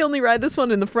maybe we only ride this one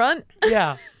in the front.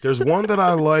 Yeah. There's one that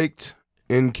I liked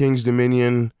in King's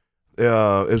Dominion. It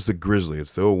was the Grizzly.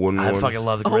 It's the old wooden I one. fucking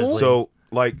love the Oh. Grizzly. So,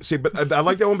 like, see, but I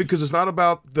like that one because it's not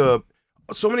about the.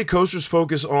 So many coasters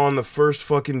focus on the first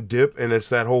fucking dip, and it's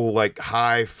that whole like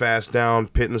high, fast down,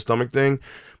 pit in the stomach thing.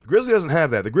 The Grizzly doesn't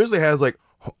have that. The Grizzly has like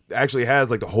actually has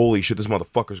like the holy shit, this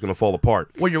motherfucker's gonna fall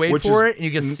apart. When you're waiting which for is it and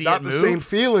you can see not it the move. same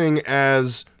feeling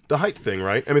as the height thing,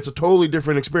 right? I mean, it's a totally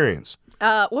different experience.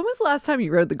 When was the last time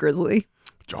you rode the Grizzly?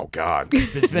 Oh God,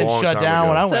 It's been Long shut time down ago.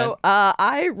 when I So went.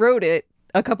 I rode it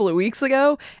a couple of weeks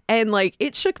ago, and like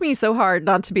it shook me so hard,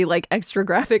 not to be like extra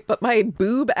graphic, but my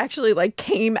boob actually like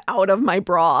came out of my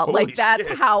bra. Holy like that's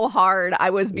shit. how hard I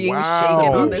was being Wow. shaken It's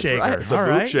a on boob this shaker. ride. It's a All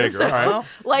boob right. shaker. All right. Well,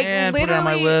 Like, and put it on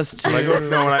my literally- list. When I go,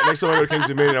 no, next time I go to King's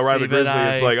Dominion, I ride the Steven, Grizzly.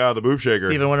 It's like, the boob shaker.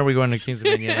 Steven, when are we going to Kings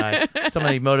Dominion?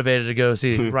 Somebody motivated to go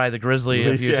see ride the Grizzly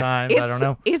a few Yeah. times. I don't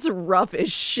know. It's rough as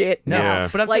shit No, now. Yeah.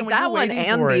 but I'm like saying when that you're one waiting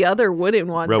and for the it, other wooden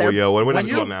one. Rebel they're- Yell. What when is it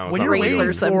you're, called now? It's when not you're Rebel waiting Yell.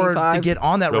 Racer for to 75. get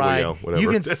on that Rebel ride, Yell, whatever. you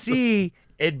can see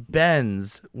it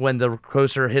bends when the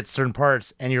coaster hits certain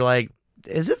parts, and you're like,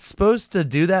 is it supposed to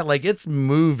do that? Like it's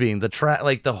moving the track,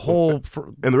 like the whole.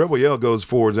 And the Rebel Yell goes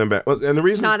forwards and back. And the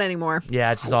reason, Not anymore.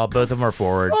 Yeah, it's just all both of them are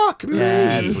forwards. Fuck me.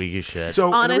 Yeah, that's weak as shit. so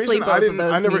and the Honestly, reason both I of didn't,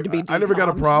 those I never, need to be I never got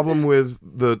a decommed. problem with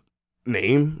the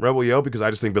name Rebel Yell because I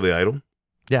just think Billy Idol,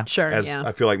 Sure, as yeah.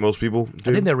 I feel like most people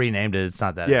do. I think they renamed it. It's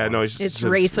not that. yeah, anymore. no, It's just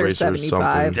Racer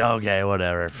 75. something. Okay,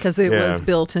 whatever. Because it Yeah. was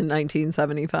built in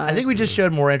 1975. I think we just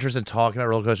showed more interest in talking about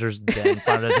roller coasters than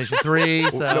Final Destination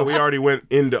 3. So No, we already went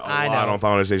into a I lot know. on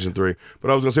Final Destination 3.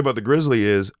 But I was gonna say about the Grizzly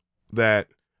is that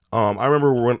I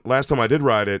remember when last time I did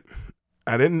ride it,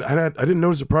 I didn't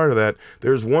notice it prior to that.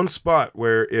 There's one spot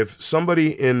where if somebody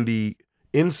in the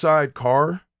inside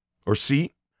car or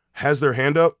seat has their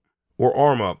hand up or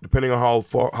arm up, depending on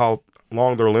how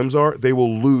long their limbs are, they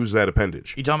will lose that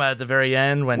appendage. you talking about at the very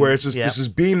end when Where it's just yeah. this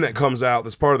beam that comes out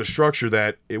that's part of the structure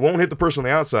that it won't hit the person on the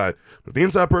outside. But if the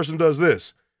inside person does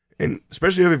this, and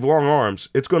especially if they have long arms,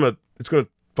 it's gonna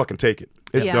fucking take it.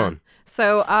 It's Yeah. done.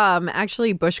 So,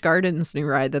 actually, Busch Gardens' new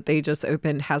ride that they just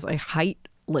opened has a height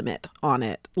limit on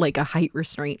it, like a height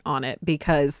restraint on it,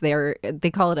 because they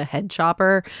call it a head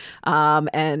chopper,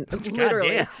 and literally,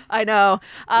 damn. I know.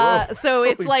 Whoa. So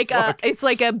it's Holy like fuck. it's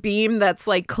like a beam that's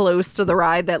like close to the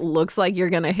ride that looks like you're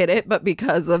gonna hit it, but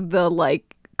because of the like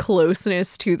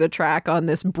closeness to the track on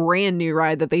this brand new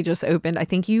ride that they just opened. I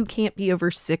think you can't be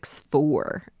over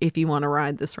 6'4" if you want to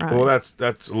ride this ride. Well,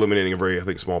 that's eliminating a very, I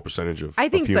think, small percentage of. I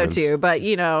think of so humans. too, but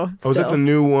you know, Oh, is it still. the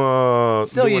new?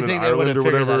 Still, new you one in think they would have Ireland or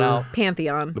figured that whatever? out?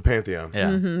 Pantheon. The Pantheon.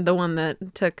 Yeah. The one that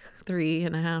took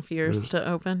 3.5 years to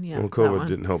open. Yeah. Well, that COVID one.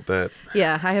 didn't help that.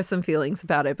 Yeah, I have some feelings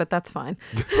about it, but that's fine.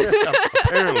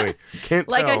 Apparently, can't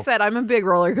Like tell. I said, I'm a big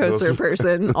roller coaster Those-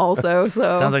 person also. So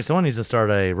Sounds like someone needs to start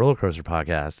a roller coaster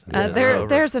podcast.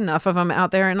 there's enough of them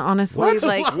out there, and honestly, What?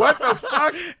 like. What the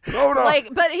fuck? Hold on.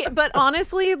 Like, but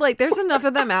honestly, like, there's enough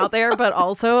of them out there, but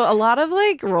also a lot of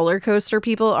like roller coaster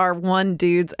people are one,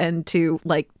 dudes, and two,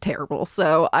 like, terrible.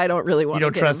 So I don't really want to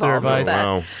don't get trust their involved with advice? that.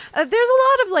 Wow. There's a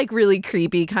lot of like really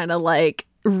creepy kind of like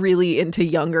really into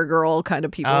younger girl kind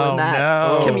of people Oh, in that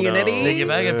no. community. Think if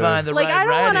I can find the Like right I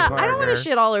don't want to partner.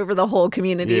 shit all over the whole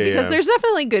community Yeah, because yeah. there's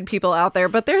definitely good people out there,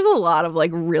 but there's a lot of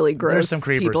like really gross some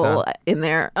creepers, people huh? in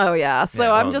there. Oh yeah. So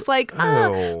Yeah, I'm just like,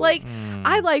 oh. like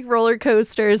I like roller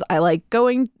coasters. I like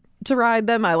going to ride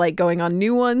them. I like going on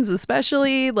new ones,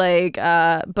 especially like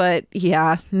but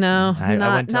yeah, no, I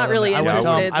wouldn't tell not them really that. I wouldn't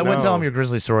tell interested. them- I wouldn't tell No. them your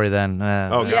grizzly story then.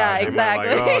 Oh, God. Yeah, They might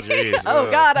exactly. like, oh, geez. Oh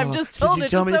God, I've just Could told you it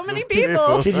tell to me- so many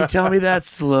people. Can you tell me that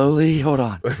slowly? Hold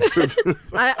on.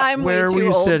 I'm way Where were too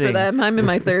you old for sitting? them. I'm in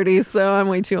my 30s, so I'm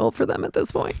way too old for them at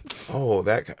this point. Oh,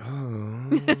 that.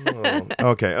 Oh.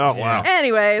 Okay. Oh, wow.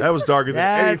 Anyways, That was darker than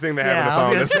That's- anything that yeah, I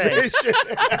happened was to gonna Final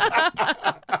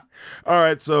Destination. All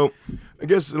right, so I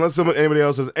guess unless anybody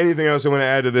else has anything else they want to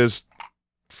add to this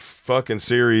fucking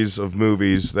series of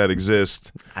movies that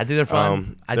exist, I think they're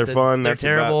fun. They're fun. They're That's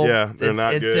terrible. about- yeah, they're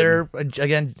not good. They're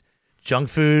again junk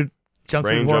food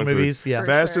Brain horror junk food. movies. Yeah. For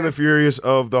Fast sure. and the Furious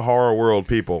of the horror world,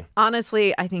 people.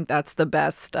 honestly, I think that's the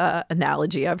best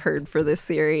analogy I've heard for this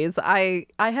series. I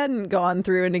hadn't gone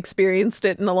through and experienced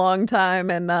it in a long time,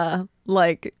 and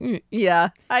yeah,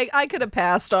 I could have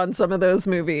passed on some of those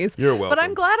movies. You're welcome. But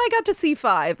I'm glad I got to see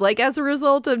 5. Like as a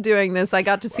result of doing this, I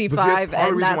got to see But see, 5, part of the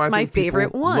and reason why I that's my think people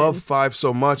favorite one. Love 5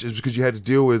 so much is because you had to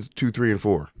deal with 2, 3, and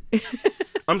 4.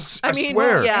 I mean,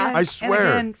 swear. yeah. I swear.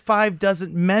 And again, 5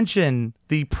 doesn't mention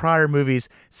the prior movies,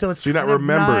 so it's you're not kind of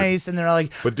remembered. nice. And they're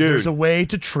like, But dude- there's a way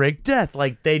to trick death.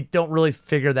 Like they don't really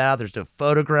figure that out. There's no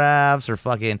photographs or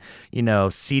fucking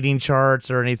seating charts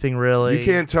or anything really. You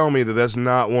can't tell me that that's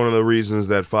not one of the reasons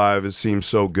that 5 seems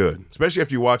so good, especially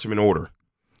if you watch them in order.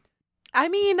 I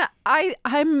mean, I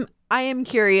am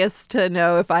curious to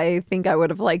know if I think I would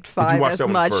have liked you 5 watch as that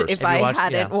one much first? if If you I watched-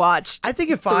 hadn't yeah. watched. I think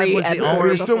if 5 3 was and the I four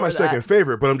mean, it's still my before second that.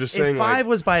 favorite, but I'm just if saying, 5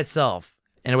 was by itself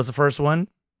and it was the first one,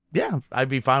 yeah, I'd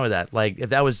be fine with that. Like if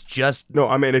that was just no,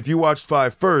 I mean, if you watched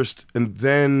 5 first and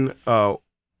then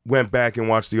went back and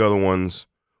watched the other ones,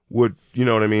 would you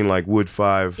know what I mean? Like, would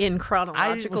 5 in I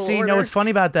chronological see. order. No, what's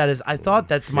funny about that is I thought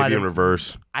that's maybe might in have.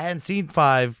 reverse? I hadn't seen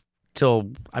 5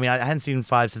 till I hadn't seen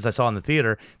 5 since I saw it in the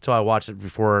theater till I watched it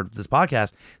before this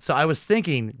podcast. So I was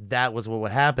thinking that was what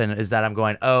would happen is that I'm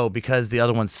going, oh, because the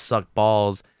other ones suck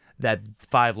balls, that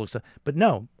 5 looks. But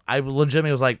no, I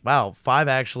legitimately was like, wow, 5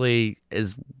 actually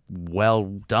is well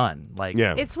done. Like,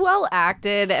 Yeah. It's well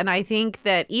acted, and I think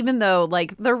that even though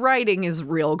like the writing is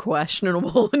real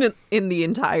questionable in the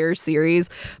entire series,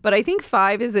 but I think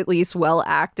 5 is at least well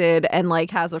acted and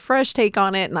like has a fresh take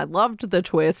on it. And I loved the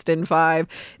twist in 5,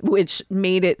 which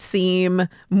made it seem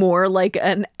more like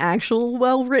an actual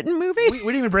well written movie. we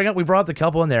didn't even bring up. We brought the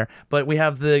couple in there, but we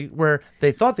have the where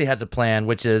they thought they had to plan,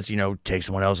 which is take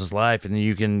someone else's life and then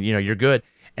you can you're good.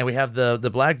 And we have the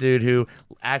black dude who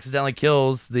accidentally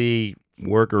kills the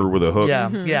Worker with a hook. yeah.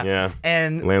 Yeah.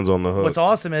 And Lands on the hook. what's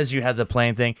awesome is you had the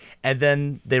plane thing, and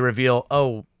then they reveal,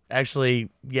 oh, actually,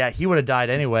 yeah, he would have died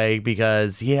anyway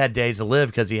because he had days to live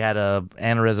because he had a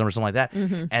aneurysm or something like that.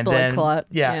 And Blood then clot.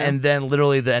 yeah, Yeah. and then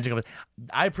literally the engine goes.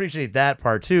 I appreciate that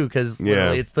part too because Yeah.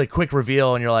 literally it's the quick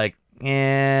reveal, and you're like,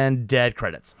 and dead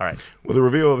credits. All right. Well, the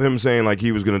reveal of him saying like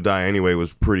he was going to die anyway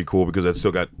was pretty cool because that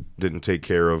still didn't take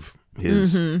care of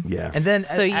his yeah. And then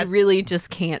So you really just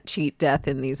can't cheat death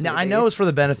in these now movies. I know it's for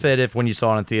the benefit if when you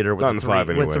saw it in theater with Not in 5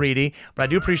 with anyway. 3D, but I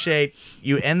do appreciate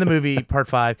you end the movie part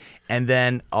 5, and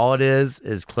then all it is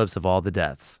clips of all the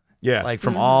deaths. Yeah. Like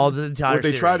from all the entire what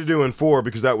they tried to series. do in 4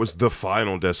 because that was the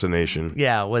final destination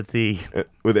Yeah, with the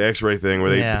with the X-ray thing where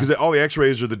they Yeah. because all the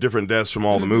X-rays are the different deaths from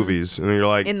all the movies and you're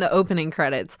like in the opening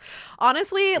credits.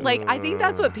 Honestly, like I think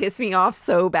that's what pissed me off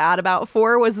so bad about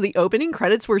 4 was the opening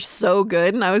credits were so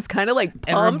good and I was kind of like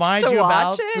and pumped remind to you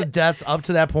watch about the it. deaths up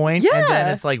to that point, and then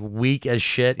Yeah. it's like weak as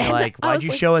shit. You're And like, I why'd was you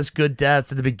like- show us good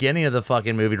deaths at the beginning of the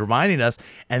fucking movie, reminding us,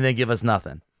 and then give us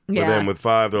nothing? but Yeah. then with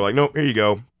 5 they're like nope, here you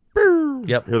go.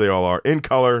 Yep. Here they all are in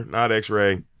color, not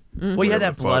X-ray. Well, you Whatever had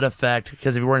that the blood fuck. effect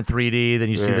because if you were in 3D, then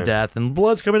you see Yeah. the death and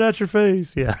blood's coming out your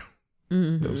face. Yeah.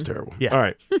 Mhm. That was terrible. Yeah. All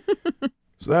right.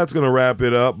 So that's going to wrap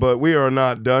it up, but we are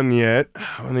not done yet.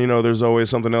 And, you know, there's always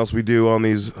something else we do on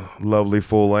these lovely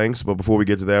full lengths. But before we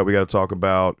get to that, we got to talk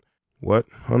about what,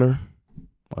 Hunter?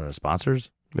 What are sponsors?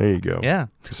 There you go. Yeah.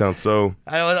 You sound so.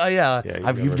 Yeah.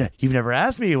 Yeah, You've never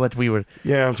asked me what we would.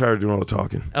 Yeah, I'm tired of doing all the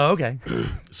talking. Oh, okay.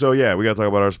 So, yeah, we got to talk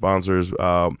about our sponsors.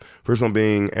 First one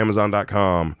being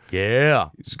Amazon.com. Yeah.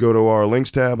 Just go to our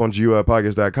links tab on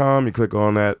GUIPodcast.com. You click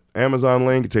on that Amazon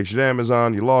link. It takes you to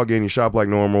Amazon. You log in. You shop like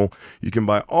normal. You can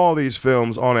buy all these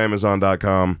films on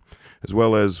Amazon.com, as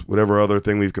well as whatever other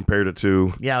thing we've compared it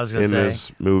to Yeah, I was gonna in say.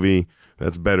 this movie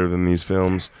that's better than these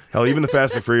films. Hell, even the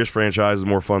Fast and Furious franchise is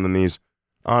more fun than these.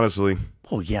 Honestly.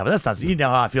 Oh yeah, but that's not. You know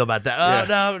how I feel about that.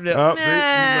 Yeah. No, no. Oh, see? This is like,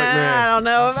 I man. don't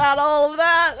know about all of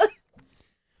that.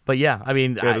 But yeah, I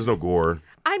mean, Yeah, there's no gore.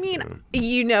 I mean,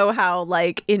 you know how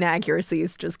like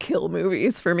inaccuracies just kill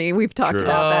movies for me. We've talked True.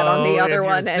 about that on Oh, the if other you're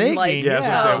one, and like, thinking, Yeah, that's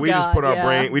what I'm Yeah. saying. We just put our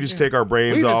brain. We just take our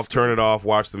brains We off, just- turn it off,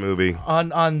 watch the movie.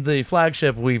 on the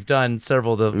flagship, we've done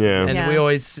several of them, Yeah. and Yeah. we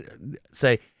always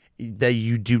say that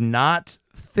you do not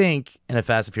think in a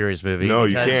Fast and Furious movie. No, you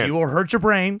because can't. You will hurt your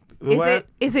brain.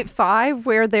 Is it 5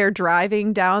 where they're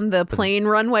driving down the plane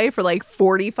runway for like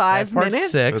 45 That's part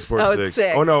minutes? 6. That's part Oh, 6. it's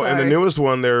 6, Oh no, and the sorry. newest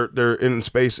one, they're in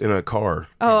space in a car.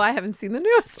 Oh, I haven't seen the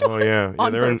newest one. Oh yeah,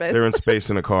 On they're purpose. in space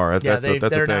in a car. Yeah, That's a they're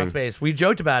thing. down space. We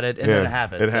joked about it, and Yeah, then it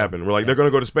happened. It so- happened. We're like, they're going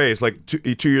to go to space. Like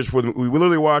 2 years before we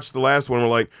literally watched the last one. We're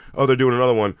like, oh, they're doing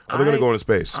another one. Oh, they're going to go into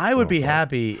space. I would Oh, be fuck.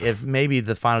 happy if maybe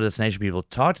the Final Destination people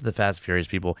talked to the Fast and Furious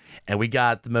people, and we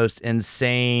got the most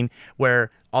insane where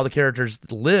all the characters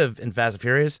live in Fast and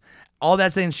Furious. All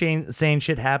that insane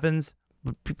shit happens.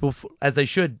 But people, as they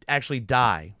should, actually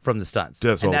die from the stunts.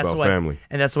 Death's And all that's about the way- family.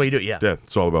 And that's the way you do it. Yeah. Death.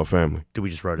 It's all about family. Dude, we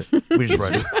just wrote it. We just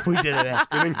wrote it. We did it. Man.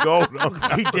 Spinning gold.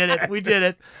 We did it. We did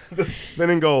it.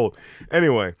 Spinning gold.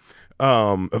 Anyway,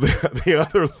 the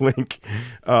other link,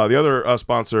 the other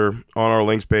sponsor on our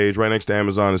links page right next to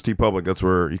Amazon is TeePublic. That's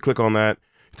where you click on that.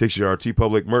 It takes you to our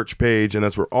TeePublic merch page, and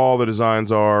that's where all the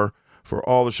designs are for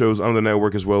all the shows on the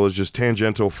network, as well as just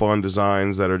tangential fun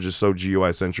designs that are just so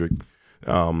GUI centric.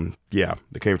 Yeah,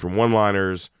 they came from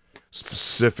one-liners,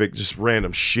 specific, just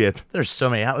random shit. There's so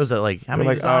many. How was that? Like how We're many?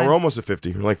 like, designs? we're almost at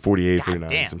 50. We're like 48, 49,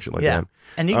 Damn. some shit like yeah. that.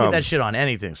 And you can get that shit on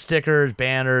anything: stickers,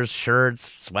 banners,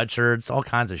 shirts, sweatshirts, all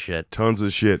kinds of shit. Tons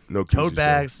of shit. No Tote koozies,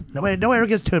 bags. Nobody ever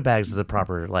gets tote bags to the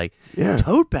proper like. Yeah.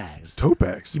 Tote bags. though. Tote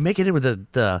bags. You make it with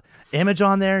the image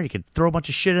on there. You could throw a bunch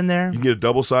of shit in there. You can get a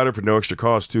double-sided for no extra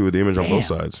cost, too, with the image on both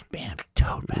sides. Bam,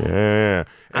 tote bag. Yeah.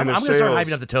 I'm the gonna start sales-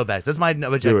 hyping up the tote bags. That's my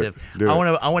objective. Do it.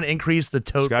 I want to increase the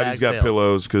tote bag Scotty's got sales.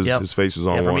 pillows because Yep. his face is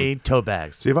on Yeah, for one. me, tote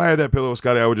bags. See, if I had that pillow with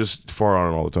Scotty, I would just fart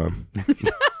on it all the time.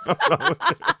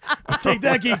 Take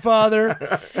that, geek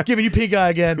father. Giving you pink eye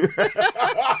again.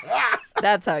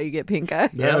 That's how you get pink eye.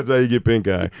 Yep. That's how you get pink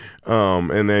eye.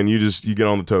 And then you get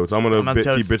on the totes. I'm I'm gonna on keep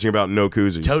totes. bitching about no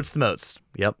koozies. Totes the most.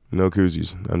 Yep. No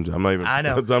koozies. I'm not even. I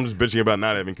know. I'm just bitching about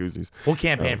not having koozies. We'll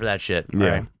campaign for that shit. Yeah. All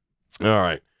right. All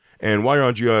right. And while you're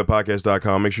on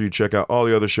GIPodcast.com, make sure you check out all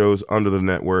the other shows under the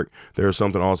network. There's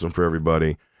something awesome for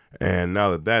everybody. And now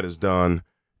that that is done,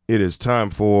 it is time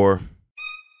for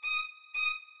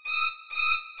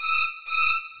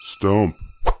Stump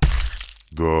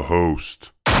the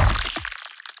host.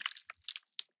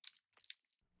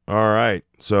 all right.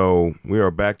 So we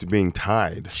are back to being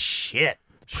tied. Shit.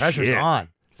 Pressure's Shit. on.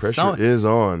 Pressure is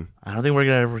on. I don't think we're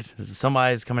gonna.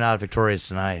 Somebody's coming out victorious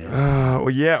tonight.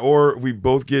 Well, yeah, or if we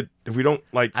both get, if we don't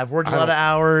like. I've worked a I lot of don't-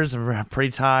 hours. I'm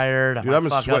pretty tired. Dude, I've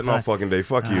been sweating all fucking day.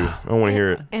 Fuck you. I don't want to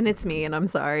hear it. And it's me, and I'm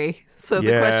sorry. So the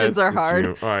Yeah, questions are it's hard.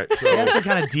 you. All right. She has So, some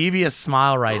kind of devious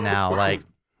smile right now. Like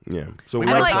yeah. So we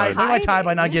we I'm might like, tie. tied. We might tie by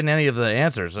hiding. not getting any of the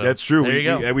answers. So That's true. There you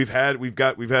go. And we've had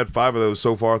 5 of those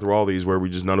so far through all these where we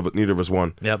just neither of us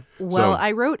won. Yep. Well, So-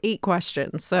 I wrote 8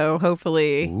 questions, so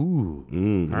hopefully Ooh.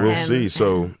 We'll right. see.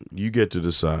 So you get to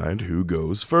decide who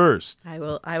goes first. I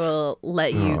will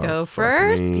let you Oh, go fuck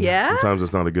first. me. Yeah. Sometimes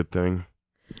it's not a good thing.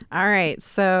 All right.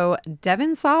 So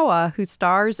Devon Sawa, who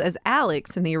stars as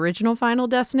Alex in the original Final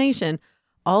Destination,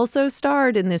 also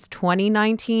starred in this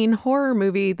 2019 horror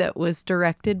movie that was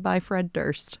directed by Fred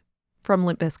Durst from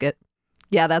Limp Bizkit.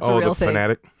 Yeah, that's a real the thing.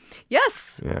 fanatic.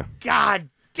 Yes. Yeah. God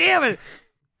damn it!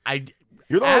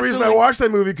 You're the only reason I Absolutely. watched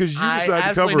that movie because you I decided to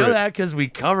absolutely cover know it. that because we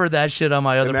covered that shit on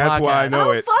my other And that's podcast. why I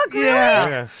know it. Fuck, really?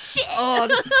 Yeah. Shit.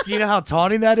 Oh, you know how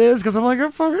taunting that is? Because I'm like, I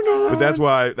fucking know that. But that's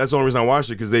the only reason I watched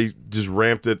it, because they just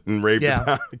ramped it and raved Yeah.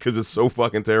 about it because it's so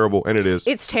fucking terrible, and it is.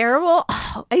 It's terrible.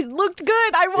 Oh, it looked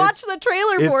good. I watched the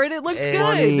trailer for it. It looked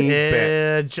funny.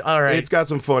 good. All right. It's got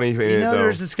some funny in you it know, though.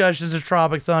 there's discussions of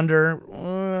Tropic Thunder.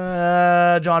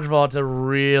 John Travolta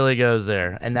really goes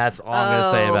there, and that's all I'm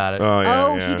gonna say Oh. about it. Oh yeah,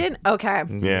 Oh, yeah. he didn't. Okay.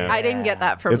 Yeah. I didn't get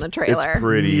that from It's, the trailer. It's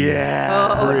pretty.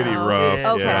 Yeah. Oh. Pretty rough.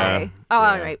 Yeah. Okay. Yeah.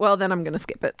 All right. Well, then I'm gonna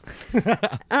skip it.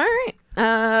 All right.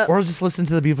 Or just listen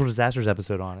to the Beautiful Disasters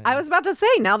episode on it. I was about to say,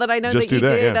 now that I know Just that you do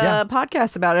that, did yeah. a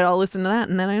podcast about it, I'll listen to that,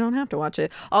 and then I don't have to watch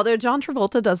it. Although John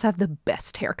Travolta does have the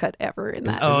best haircut ever in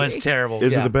that Oh, movie. it's terrible.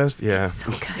 Is Yeah. it the best? Yeah.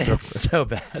 So good. It's so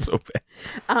bad. so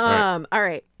bad. All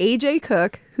right. AJ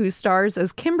Cook, who stars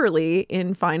as Kimberly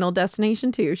in Final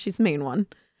Destination 2, she's the main one,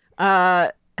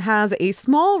 has a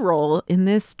small role in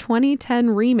this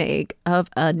 2010 remake of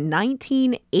a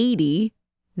 1980,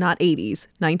 not 80s,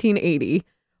 1980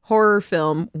 horror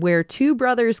film where two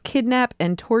brothers kidnap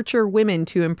and torture women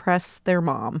to impress their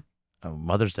mom. Oh,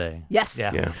 Mother's Day. Yes.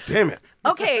 Yeah. Yeah. Damn it.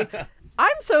 Okay.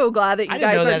 I'm so glad that you I didn't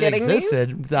guys know are that getting these.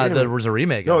 existed. Damn There it. was a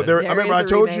remake. No, of it. there. I There remember is I a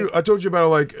told remake. you. I told you about it.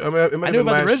 Like it might I have knew been about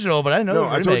last, the original, but I didn't know. No, there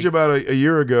was a I told remake. you about a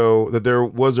year ago that there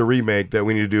was a remake that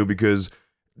we need to do because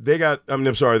they got.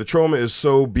 I'm sorry. The trauma is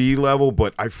so B level,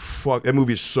 but that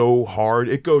movie is so hard.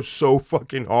 It goes so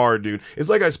fucking hard, dude. It's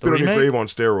like I spit on your remake? grave on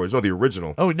steroids. No, the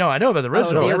original. Oh no, I know about the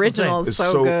original. Oh, the That's what I'm original saying. is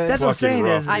so good. That's what I'm fucking saying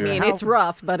rough, is- I yeah. mean, it's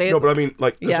rough, but it. No, but I mean,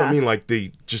 like that's what Yeah. I mean. Like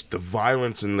the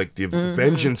violence and like the Mm-hmm.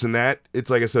 vengeance and that. It's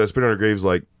like I said, I spit on her grave's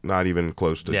like not even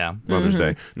close to Yeah. Mother's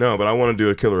Day. No, but I want to do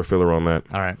a killer or filler on that.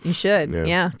 All right. You should, Yeah.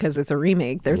 yeah, because it's a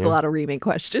remake. There's a lot of remake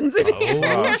questions in here.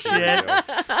 Oh shit!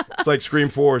 It's like Scream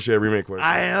 4. She had remake question.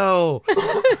 I know.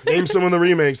 Name some of the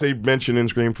remakes they mentioned in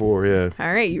Scream 4. Yeah,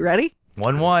 All right, you ready?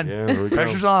 1-1. yeah. There we go.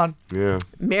 Pressure's on. Yeah.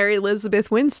 Mary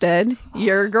Elizabeth Winstead,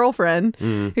 your girlfriend,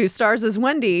 who stars as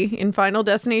Wendy in Final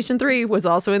Destination 3, was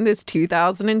also in this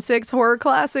 2006 horror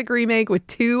classic remake with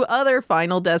two other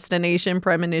Final Destination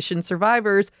premonition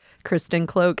survivors, Kristen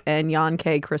Cloak and Jan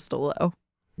K. Cristello.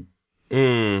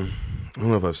 I don't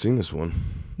know if I've seen this one.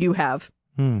 You have.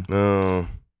 No.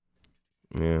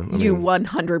 Yeah. You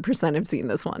 100% have seen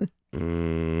this one.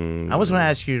 I was going to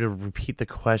ask you to repeat the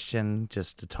question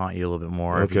just to taunt you a little bit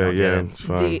more. if you Okay. don't get Yeah. it. It's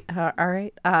fine. All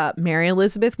right. Mary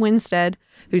Elizabeth Winstead,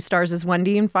 who stars as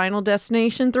Wendy in Final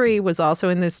Destination 3, was also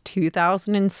in this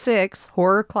 2006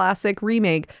 horror classic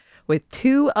remake with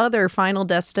two other Final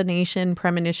Destination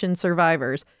premonition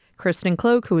survivors, Kristen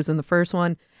Cloak, who was in the first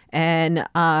one, and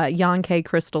Jan K.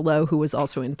 Cristello, who was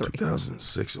also in 3.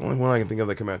 2006. The only one I can think of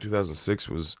that came out in 2006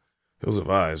 was Hills of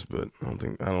Eyes, but I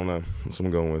don't know. That's what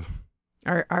I'm going with.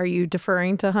 Are you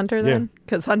deferring to Hunter then?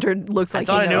 Because Hunter looks I like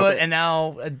thought he I knew knows it, and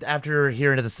now after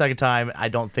hearing it the second time, I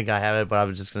don't think I have it. But I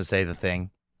was just going to say the thing.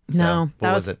 So, No, what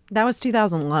that was it? That was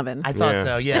 2011. I thought Yeah.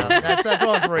 so. Yeah, that's what I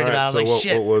was worried All right, about. so Like what,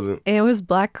 shit. what was it? It was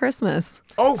Black Christmas.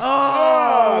 Oh,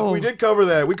 Oh! fuck! We did cover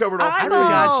that. We covered all I I three.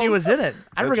 forgot she was in it.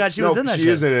 I forgot she was in that She shit.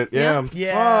 is in it. Yeah.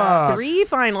 Yeah. Fuck. 3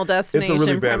 Final Destination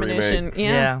really bad premonition. remake.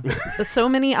 Yeah. So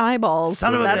many eyeballs.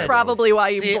 Son of a That's bitch. probably why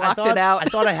you See, blocked I thought, it out. I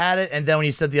thought I had it, and then when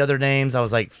you said the other names, I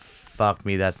was like, "Fuck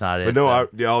me, that's not it." But no,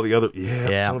 So- all the other. Yeah,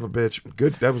 Yeah. Son of a bitch.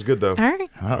 Good. That was good though. All right.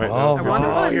 Oh, right, oh, now- wonder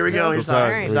what here we go. is Here's this. All right.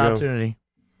 the Here we go. opportunity.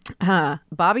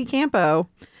 Bobby Campo,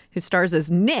 who stars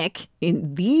as Nick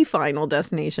in The Final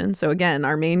Destination. So again,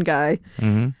 our main guy.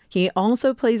 Mm-hmm. He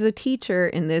also plays a teacher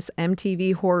in this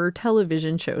MTV horror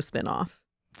television show spinoff.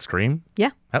 Scream.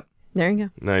 There you go.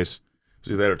 Nice.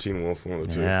 See that or Teen Wolf, one of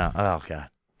the two. Yeah. Oh god.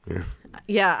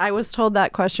 Yeah, I was told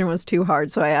that question was too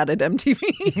hard, so I added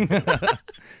MTV.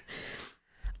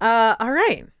 All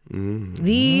right.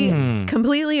 The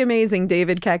completely amazing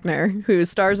David Koechner, who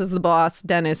stars as the boss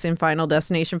Dennis in Final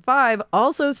Destination 5,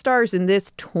 also stars in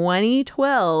this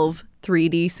 2012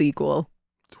 3D sequel.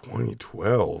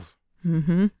 2012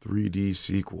 Mm-hmm. 3D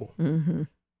sequel. Mm-hmm.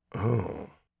 Oh,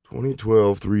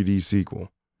 2012 3D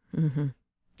sequel. Mm-hmm.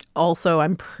 Also,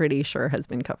 I'm pretty sure has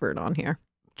been covered on here.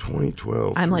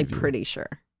 2012. I'm like 3D. pretty sure.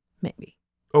 Maybe.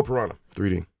 Oh, Piranha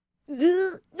 3D.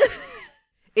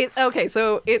 Okay,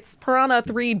 so it's Piranha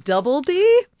 3 Double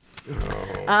D. I'm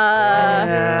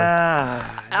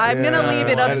gonna leave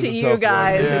it up that is to a you tough one.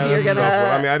 guys Yeah, if you're that's a tough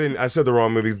one. I gonna. mean, I said the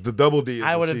wrong movie. The Double D is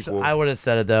I the would have. sequel. I would have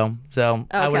said it though. So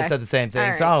I would have Okay. said the same thing.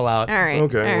 All So I'll allow All it. right.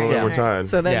 Okay, all well, right, then we're all tied.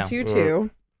 So then Yeah. 2-2.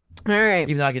 All right.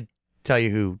 Even though I could tell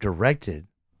you who directed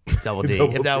Double D,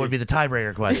 Double if that D. would be the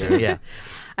tiebreaker question. Yeah.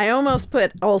 I almost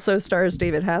put also stars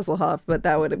David Hasselhoff, but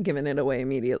that would have given it away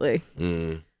immediately.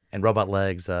 And robot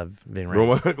legs being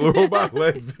raised. Robot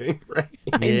legs being raised.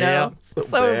 I know. So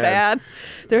So bad.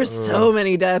 There's so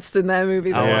many deaths in that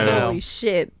movie. Though. I know. Holy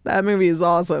shit. That movie is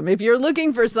awesome. If you're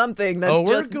looking for something that's we're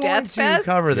just going death to fest,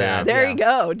 cover that. there yeah. you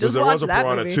go. Because Just there watch was a that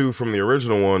Piranha movie. 2 from the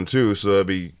original one, too, so that'd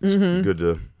be good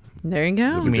to... There you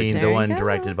go. You mean There the you one go.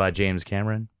 directed by James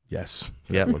Cameron? Yes.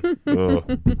 Yep. Ugh.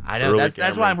 I know. Early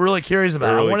That's why I'm Cameron. really curious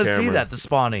about it. I Early want to see Cameron. that, the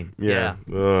spawning. Yeah.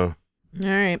 All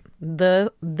right.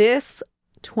 This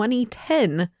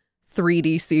 2010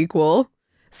 3D sequel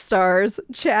stars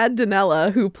Chad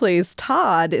Donella, who plays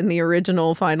Todd in the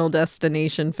original Final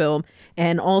Destination film,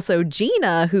 and also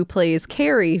Gina, who plays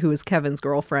Carrie, who is Kevin's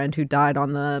girlfriend, who died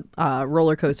on the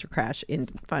roller coaster crash in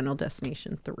Final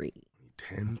Destination 3.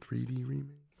 10 3D remake?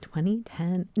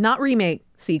 2010. Not remake,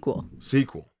 sequel.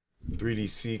 Sequel. 3D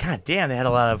sequel. God damn, they had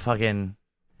a lot of fucking...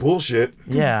 Bullshit.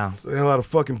 Yeah. They had a lot of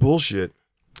fucking bullshit.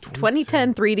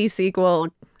 2010 3D sequel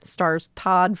stars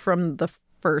Todd from the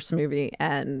first movie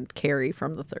and Carrie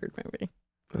from the third movie.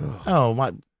 Ugh. Oh,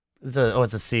 my... It's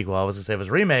a sequel. I was going to say if it was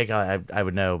a remake, I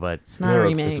would know, but... It's not No, a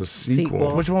it's remake. a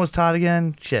sequel. Which one was Todd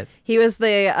again? Shit. He was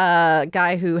the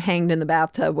guy who hanged in the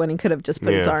bathtub when he could have just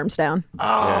put his Yeah. arms down.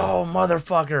 Oh,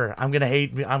 motherfucker. I'm going to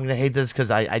hate this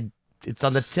because it's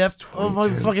on the tip of my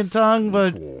 2010 fucking tongue,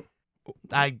 but sequel.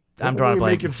 I'm What drawing a were we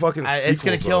blank. making fucking It's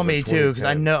going to sequels kill of me in too because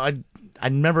I 2010? know... I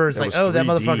remember it's That like, was oh, that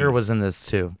 3D. motherfucker was in this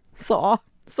too. Saw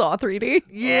 3D.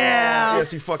 Yeah.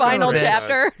 Yes, he fucked Final that franchise.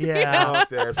 chapter. Yeah. Fuck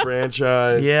that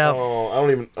franchise. Yeah. Oh, I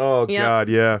don't even. Oh, Yeah. God,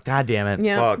 yeah. God damn it.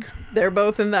 Yeah, Fuck. they're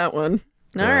both in that one.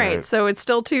 All All right, right. so it's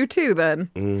still 2-2 then.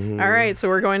 Mhm. All right, so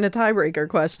we're going to tiebreaker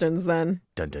questions then.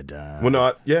 Dun, dun, dun. Well,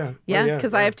 not. Yeah. Yeah, Oh,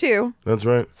 because I have 2, That's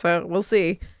right. so we'll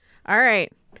see. All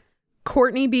right.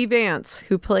 Courtney B. Vance,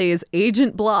 who plays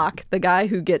Agent Block, the guy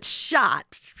who gets shot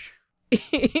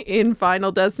in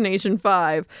Final Destination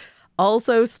 5,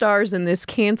 also stars in this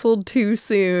canceled too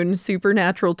soon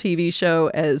Supernatural TV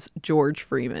show as George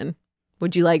Freeman.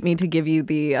 Would you like me to give you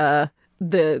the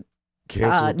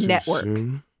Canceled too network.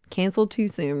 soon. canceled too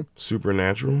soon?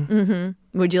 Supernatural.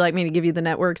 Mm-hmm. Would you like me to give you the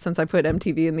network since I put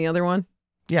MTV in the other one?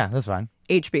 Yeah, that's fine.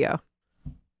 HBO.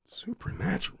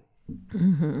 Supernatural.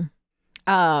 Mm-hmm.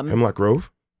 Hemlock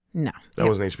Grove. No. That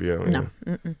wasn't HBO. No.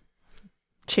 Mm-mm.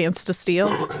 Chance to Steal.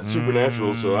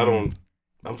 Supernatural. So I don't.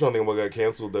 I'm trying to think of what got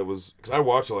canceled. That was because I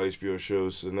watch a lot of HBO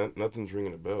shows, so nothing's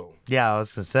ringing a bell. Yeah, I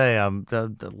was gonna say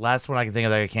the last one I can think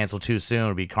of that got canceled too soon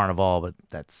would be Carnival, but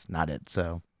that's not it.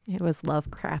 So It was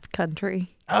Lovecraft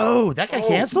Country. that got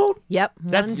canceled. Yep.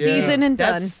 That's- One yeah. season and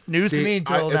done. That's news to me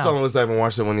until it's now. on the list. I haven't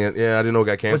watched that one yet. Yeah, I didn't know it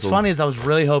got canceled. What's funny is I was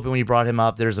really hoping when you brought him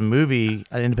up, there's a movie,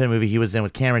 an independent movie he was in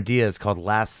with Cameron Diaz called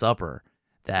Last Supper.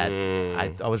 That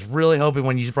I was really hoping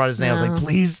when you brought his name, I was like, No.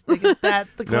 please make it that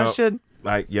the No. question.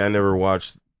 I never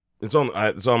watched. It's on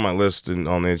my list and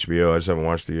on the HBO. I just haven't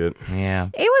watched it yet. Yeah.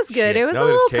 It was good. Shit. It was Now a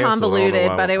that it's little canceled, I don't know convoluted,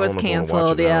 why- but I it was don't know if I wanna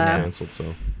watch canceled. it now. It's Yeah. canceled.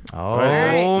 So. Oh, All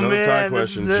right, another man. tie this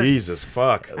question. is it. Jesus,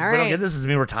 fuck. All I don't right. get this. Does it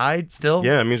mean we're tied still?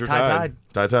 Yeah, it means we're tied.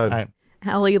 Tied. All right.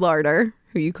 Hallie Larder,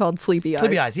 who you called Sleepy Eyes.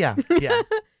 Sleepy Eyes. Yeah. Yeah.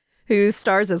 Who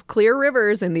stars as Clear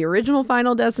Rivers in the original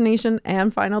Final Destination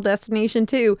and Final Destination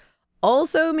 2,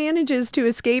 also manages to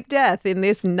escape death in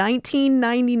this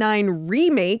 1999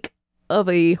 remake of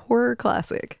a horror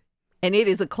classic. And it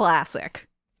is a classic.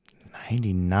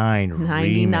 99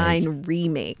 99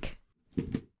 remake.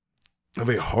 Of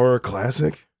a horror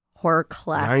classic. Horror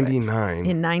classic. 99.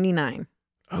 In 99.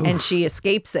 Oh. And she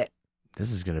escapes it.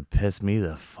 This is gonna piss me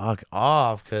the fuck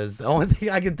off because the only thing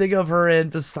I can think of her in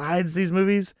besides these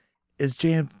movies is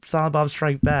Jay and Silent Bob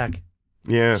Strike Back.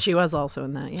 Yeah, She was also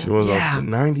in that, yeah. she was Yeah. also the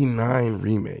 99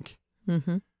 remake. hmm I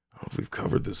don't know if we've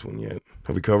covered this one yet.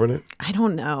 Have we covered it? I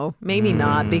don't know. Maybe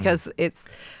not because it's.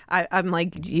 I'm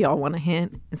like, do y'all want a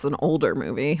hint? It's an older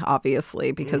movie,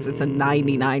 obviously, because it's a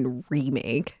 99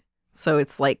 remake. So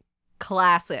it's like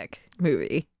classic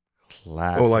movie.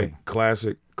 Classic. Oh, like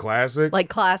classic. Like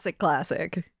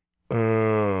classic.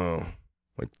 Oh,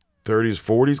 like 30s,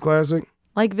 40s classic.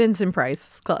 Like Vincent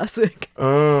Price classic.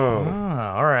 Oh,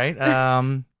 all right.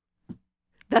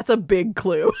 That's a big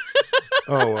clue.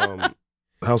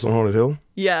 House on Haunted Hill.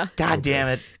 Yeah. God damn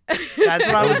it. That's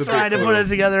what I That was was a trying to big put clue. it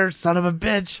together. Son of a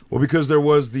bitch. Well, because there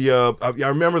was the I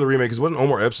remember the remake. Because wasn't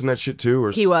Omar Epps in that shit too?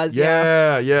 Or He was,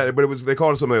 yeah. But it was they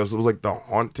called it something else. It was like The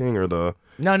Haunting or the.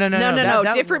 No. No.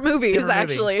 That- different movies, different movie.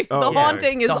 actually. Oh, The okay.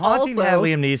 Haunting is The Haunting also. had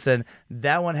Liam Neeson.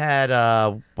 That one had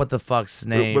what the fuck's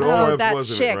name? But Omar Oh, Epps that was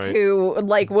in it, chick right? who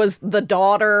like was the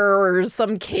daughter or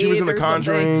some kid. She was in The or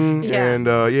something. Conjuring Yeah. and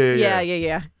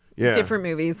Yeah. Yeah. different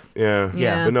movies. Yeah.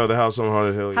 Yeah. But no, the House on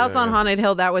Haunted Hill. House on Haunted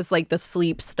Hill, that was like the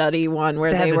sleep study one where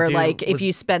It had they to were do- like, if was-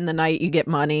 you spend the night, you get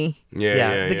money.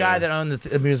 Yeah. the guy that owned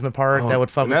the amusement park that would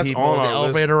fuck and with that's people, on the our list.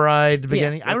 elevator ride at the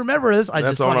beginning. I remember this. I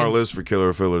That's just on our fucking- list for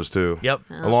killer fillers too. Yep.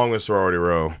 Along with Sorority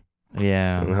Row.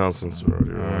 Yeah. And the House on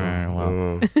Sorority Row.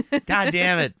 Alright, God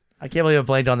damn it. I can't believe I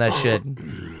blanked on that shit.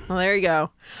 Well, there you go.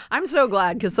 I'm so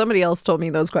glad because somebody else told me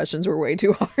those questions were way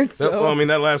too hard. So Well, I mean,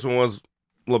 that last one was a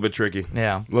little bit tricky.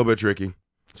 Yeah. A little bit tricky.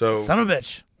 So, Son of a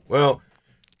bitch. well,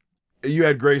 you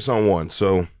had Grace on one,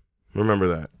 so remember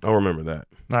that. I'll remember that.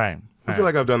 All right. I feel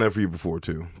like I've done that for you before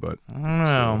too, but I don't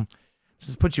know. Does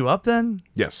this put you up then?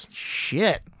 yes.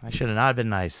 Shit. I should have not been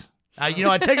nice. I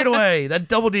take it away. That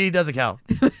double D doesn't count.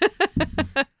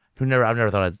 I've never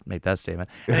thought I'd make that statement.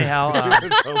 Anyhow,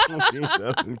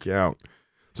 Doesn't count.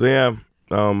 So yeah,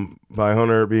 by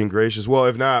Hunter being gracious. Well,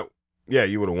 if not, yeah,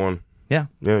 you would have won. Yeah.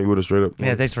 Yeah, you would have straight up won.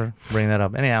 yeah, thanks for bringing that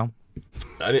up. Anyhow,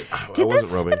 I did wasn't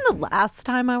this rubbing. happen the last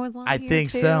time I was on I here,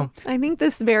 think too? so. I think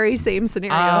this very same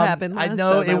scenario happened last I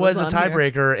know time it was a on here.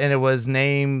 tiebreaker, and it was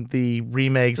name the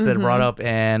remakes that brought up,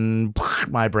 and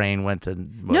my brain went to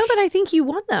mush. No, but I think you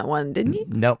won that one, didn't you?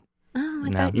 Nope. Oh, I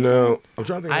No. thought you No, I'm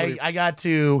trying to think. I got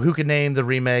to who could name the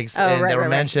remakes, Oh, and right, they were right,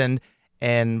 right. mentioned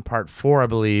in part 4, I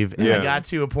believe. And Yeah. I got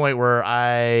to a point where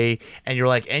and you're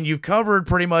like, and you've covered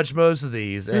pretty much most of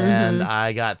these, and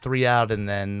I got 3 out, and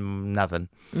then nothing.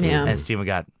 Yeah. And Steven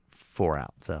got 4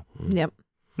 out. So Yep.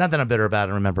 not that I'm bitter about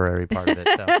it. Remember every part of it.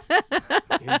 So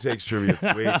He takes trivia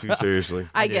way too seriously.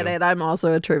 I get do. it. I'm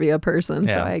also a trivia person,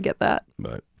 so Yeah. I get that.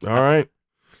 But all right,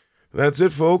 that's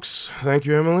it, folks. Thank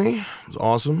you, Emily. It was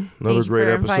awesome. Another Thank you great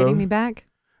for episode. inviting me back.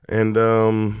 And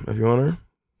if you want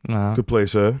her, good play,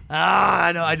 sir.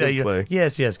 I know. Good You. play.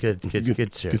 Yes. Good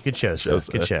show. Good show. Sir.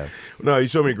 Good show. No, you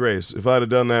showed me grace. If I'd have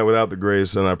done that without the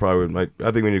grace, then I probably would.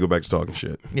 I think we need to go back to talking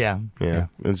shit. Yeah. Yeah,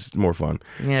 it's more fun.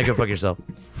 Yeah. Go fuck yourself.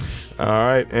 All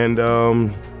right, and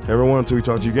everyone, until we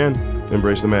talk to you again,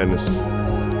 embrace the madness.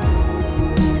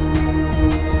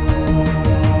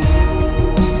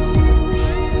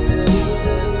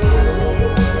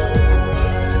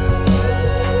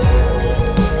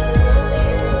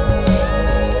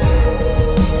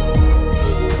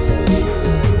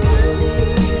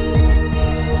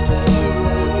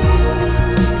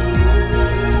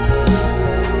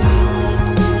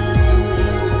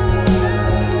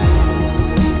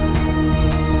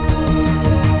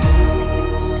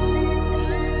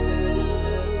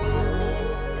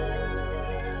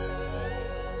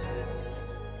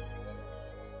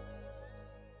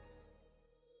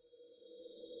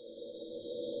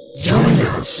 Join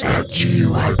us at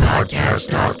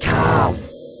GUIPodcast.com.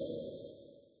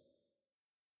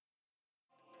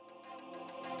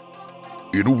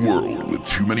 In a world with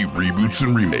too many reboots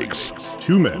and remakes,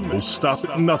 Two men will stop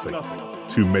at nothing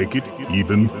to make it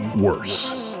even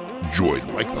worse. join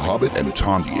Mike the Hobbit and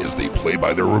Tondi as they play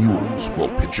by their own rules while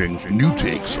pitching new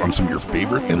takes on some of your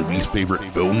favorite and least favorite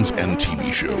films and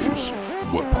TV shows.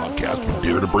 What podcast would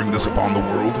dare to bring this upon the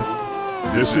world?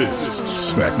 This is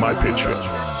Smack My Pitch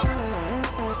Up.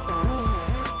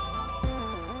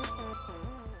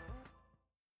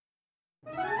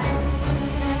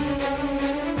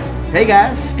 Hey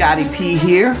guys, Scotty P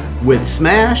here with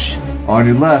Smash on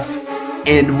your left.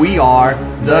 And we are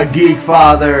the Geek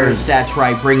Fathers. That's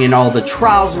right, bringing all the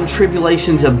trials and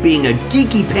tribulations of being a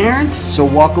geeky parent. So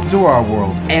welcome to our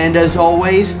world. And as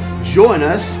always, join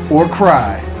us. Or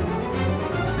cry.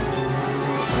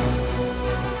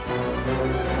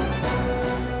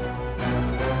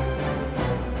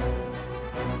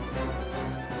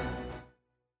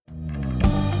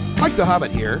 Mike the Hobbit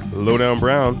here, Lowdown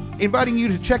Brown. inviting you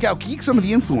to check out Geek Some of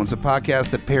the Influence, a podcast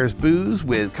that pairs booze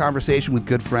with conversation with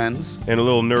good friends. And a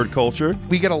little nerd culture.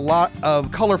 We get a lot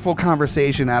of colorful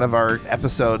conversation out of our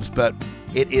episodes, but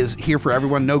it is here for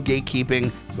everyone, no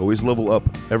gatekeeping. Always level up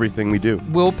everything we do.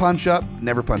 We'll punch up,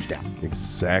 never punch down.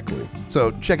 Exactly.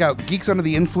 So check out Geeks Under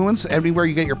the Influence everywhere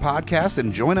you get your podcasts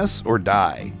and join us or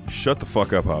die. Shut the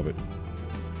fuck up, Hobbit.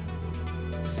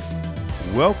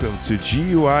 Welcome to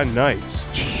GUI Nights.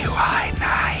 GUI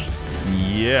Nights.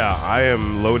 Yeah, I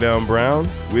am Lowdown Brown.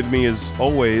 With me, as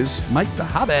always, Mike the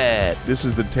Hobbit. this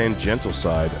is the tangential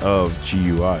side of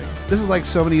GUI. This is like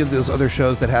so many of those other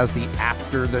shows that has the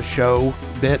after the show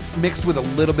bit mixed with a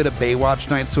little bit of Baywatch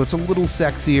Nights, so it's a little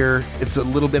sexier. It's a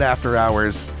little bit after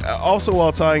hours. Also,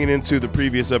 while tying it into the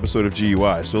previous episode of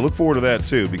GUI. So look forward to that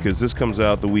too, because this comes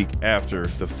out the week after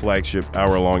the flagship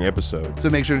hour-long episode. So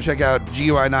make sure to check out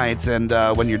GUI Nights, and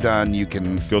when you're done, you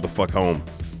can Go the fuck home.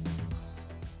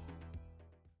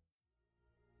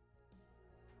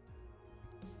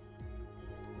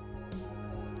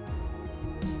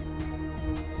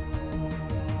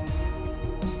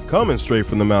 Coming straight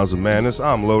from the mouths of madness,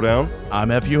 I'm Lowdown. I'm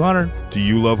FU Hunter. Do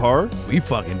you love horror? We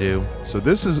fucking do. So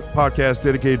this is a podcast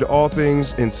dedicated to all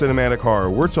things in cinematic horror.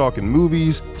 We're talking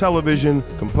movies, television,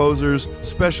 composers,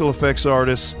 special effects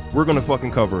artists. We're gonna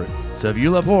fucking cover it. So if you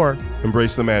love horror,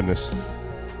 Embrace the madness.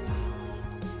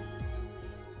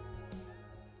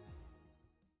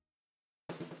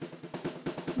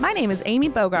 My name is Amy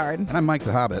Bogard, And I'm Mike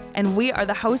the Hobbit. and we are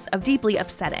the hosts of Deeply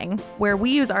Upsetting, where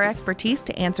we use our expertise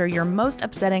to answer your most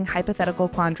upsetting hypothetical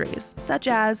quandaries, such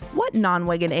as what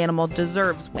non-winged animal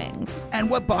deserves wings? And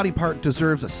what body part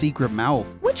deserves a secret mouth?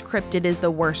 Which cryptid is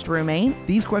the worst roommate?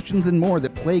 These questions and more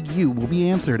that plague you will be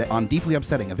answered on Deeply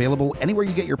Upsetting, available anywhere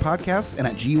you get your podcasts and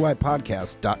at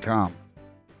GUIPodcast.com.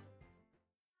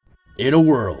 In a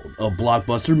world of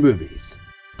blockbuster movies,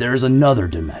 there's another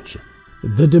dimension.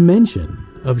 The dimension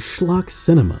of schlock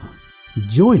cinema.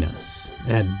 Join us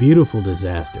at Beautiful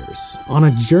Disasters on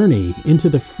a journey into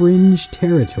the fringe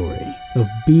territory of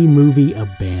B-movie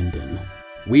abandon.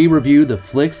 We review the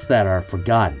flicks that are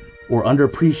forgotten or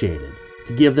underappreciated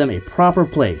to give them a proper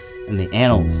place in the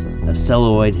annals of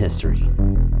celluloid history.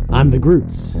 I'm the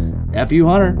Groots, FU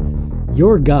Hunter,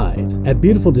 your guides at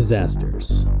Beautiful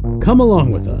Disasters. Come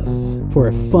along with us for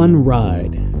a fun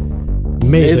ride.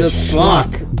 May the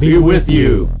schlock be with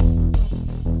you.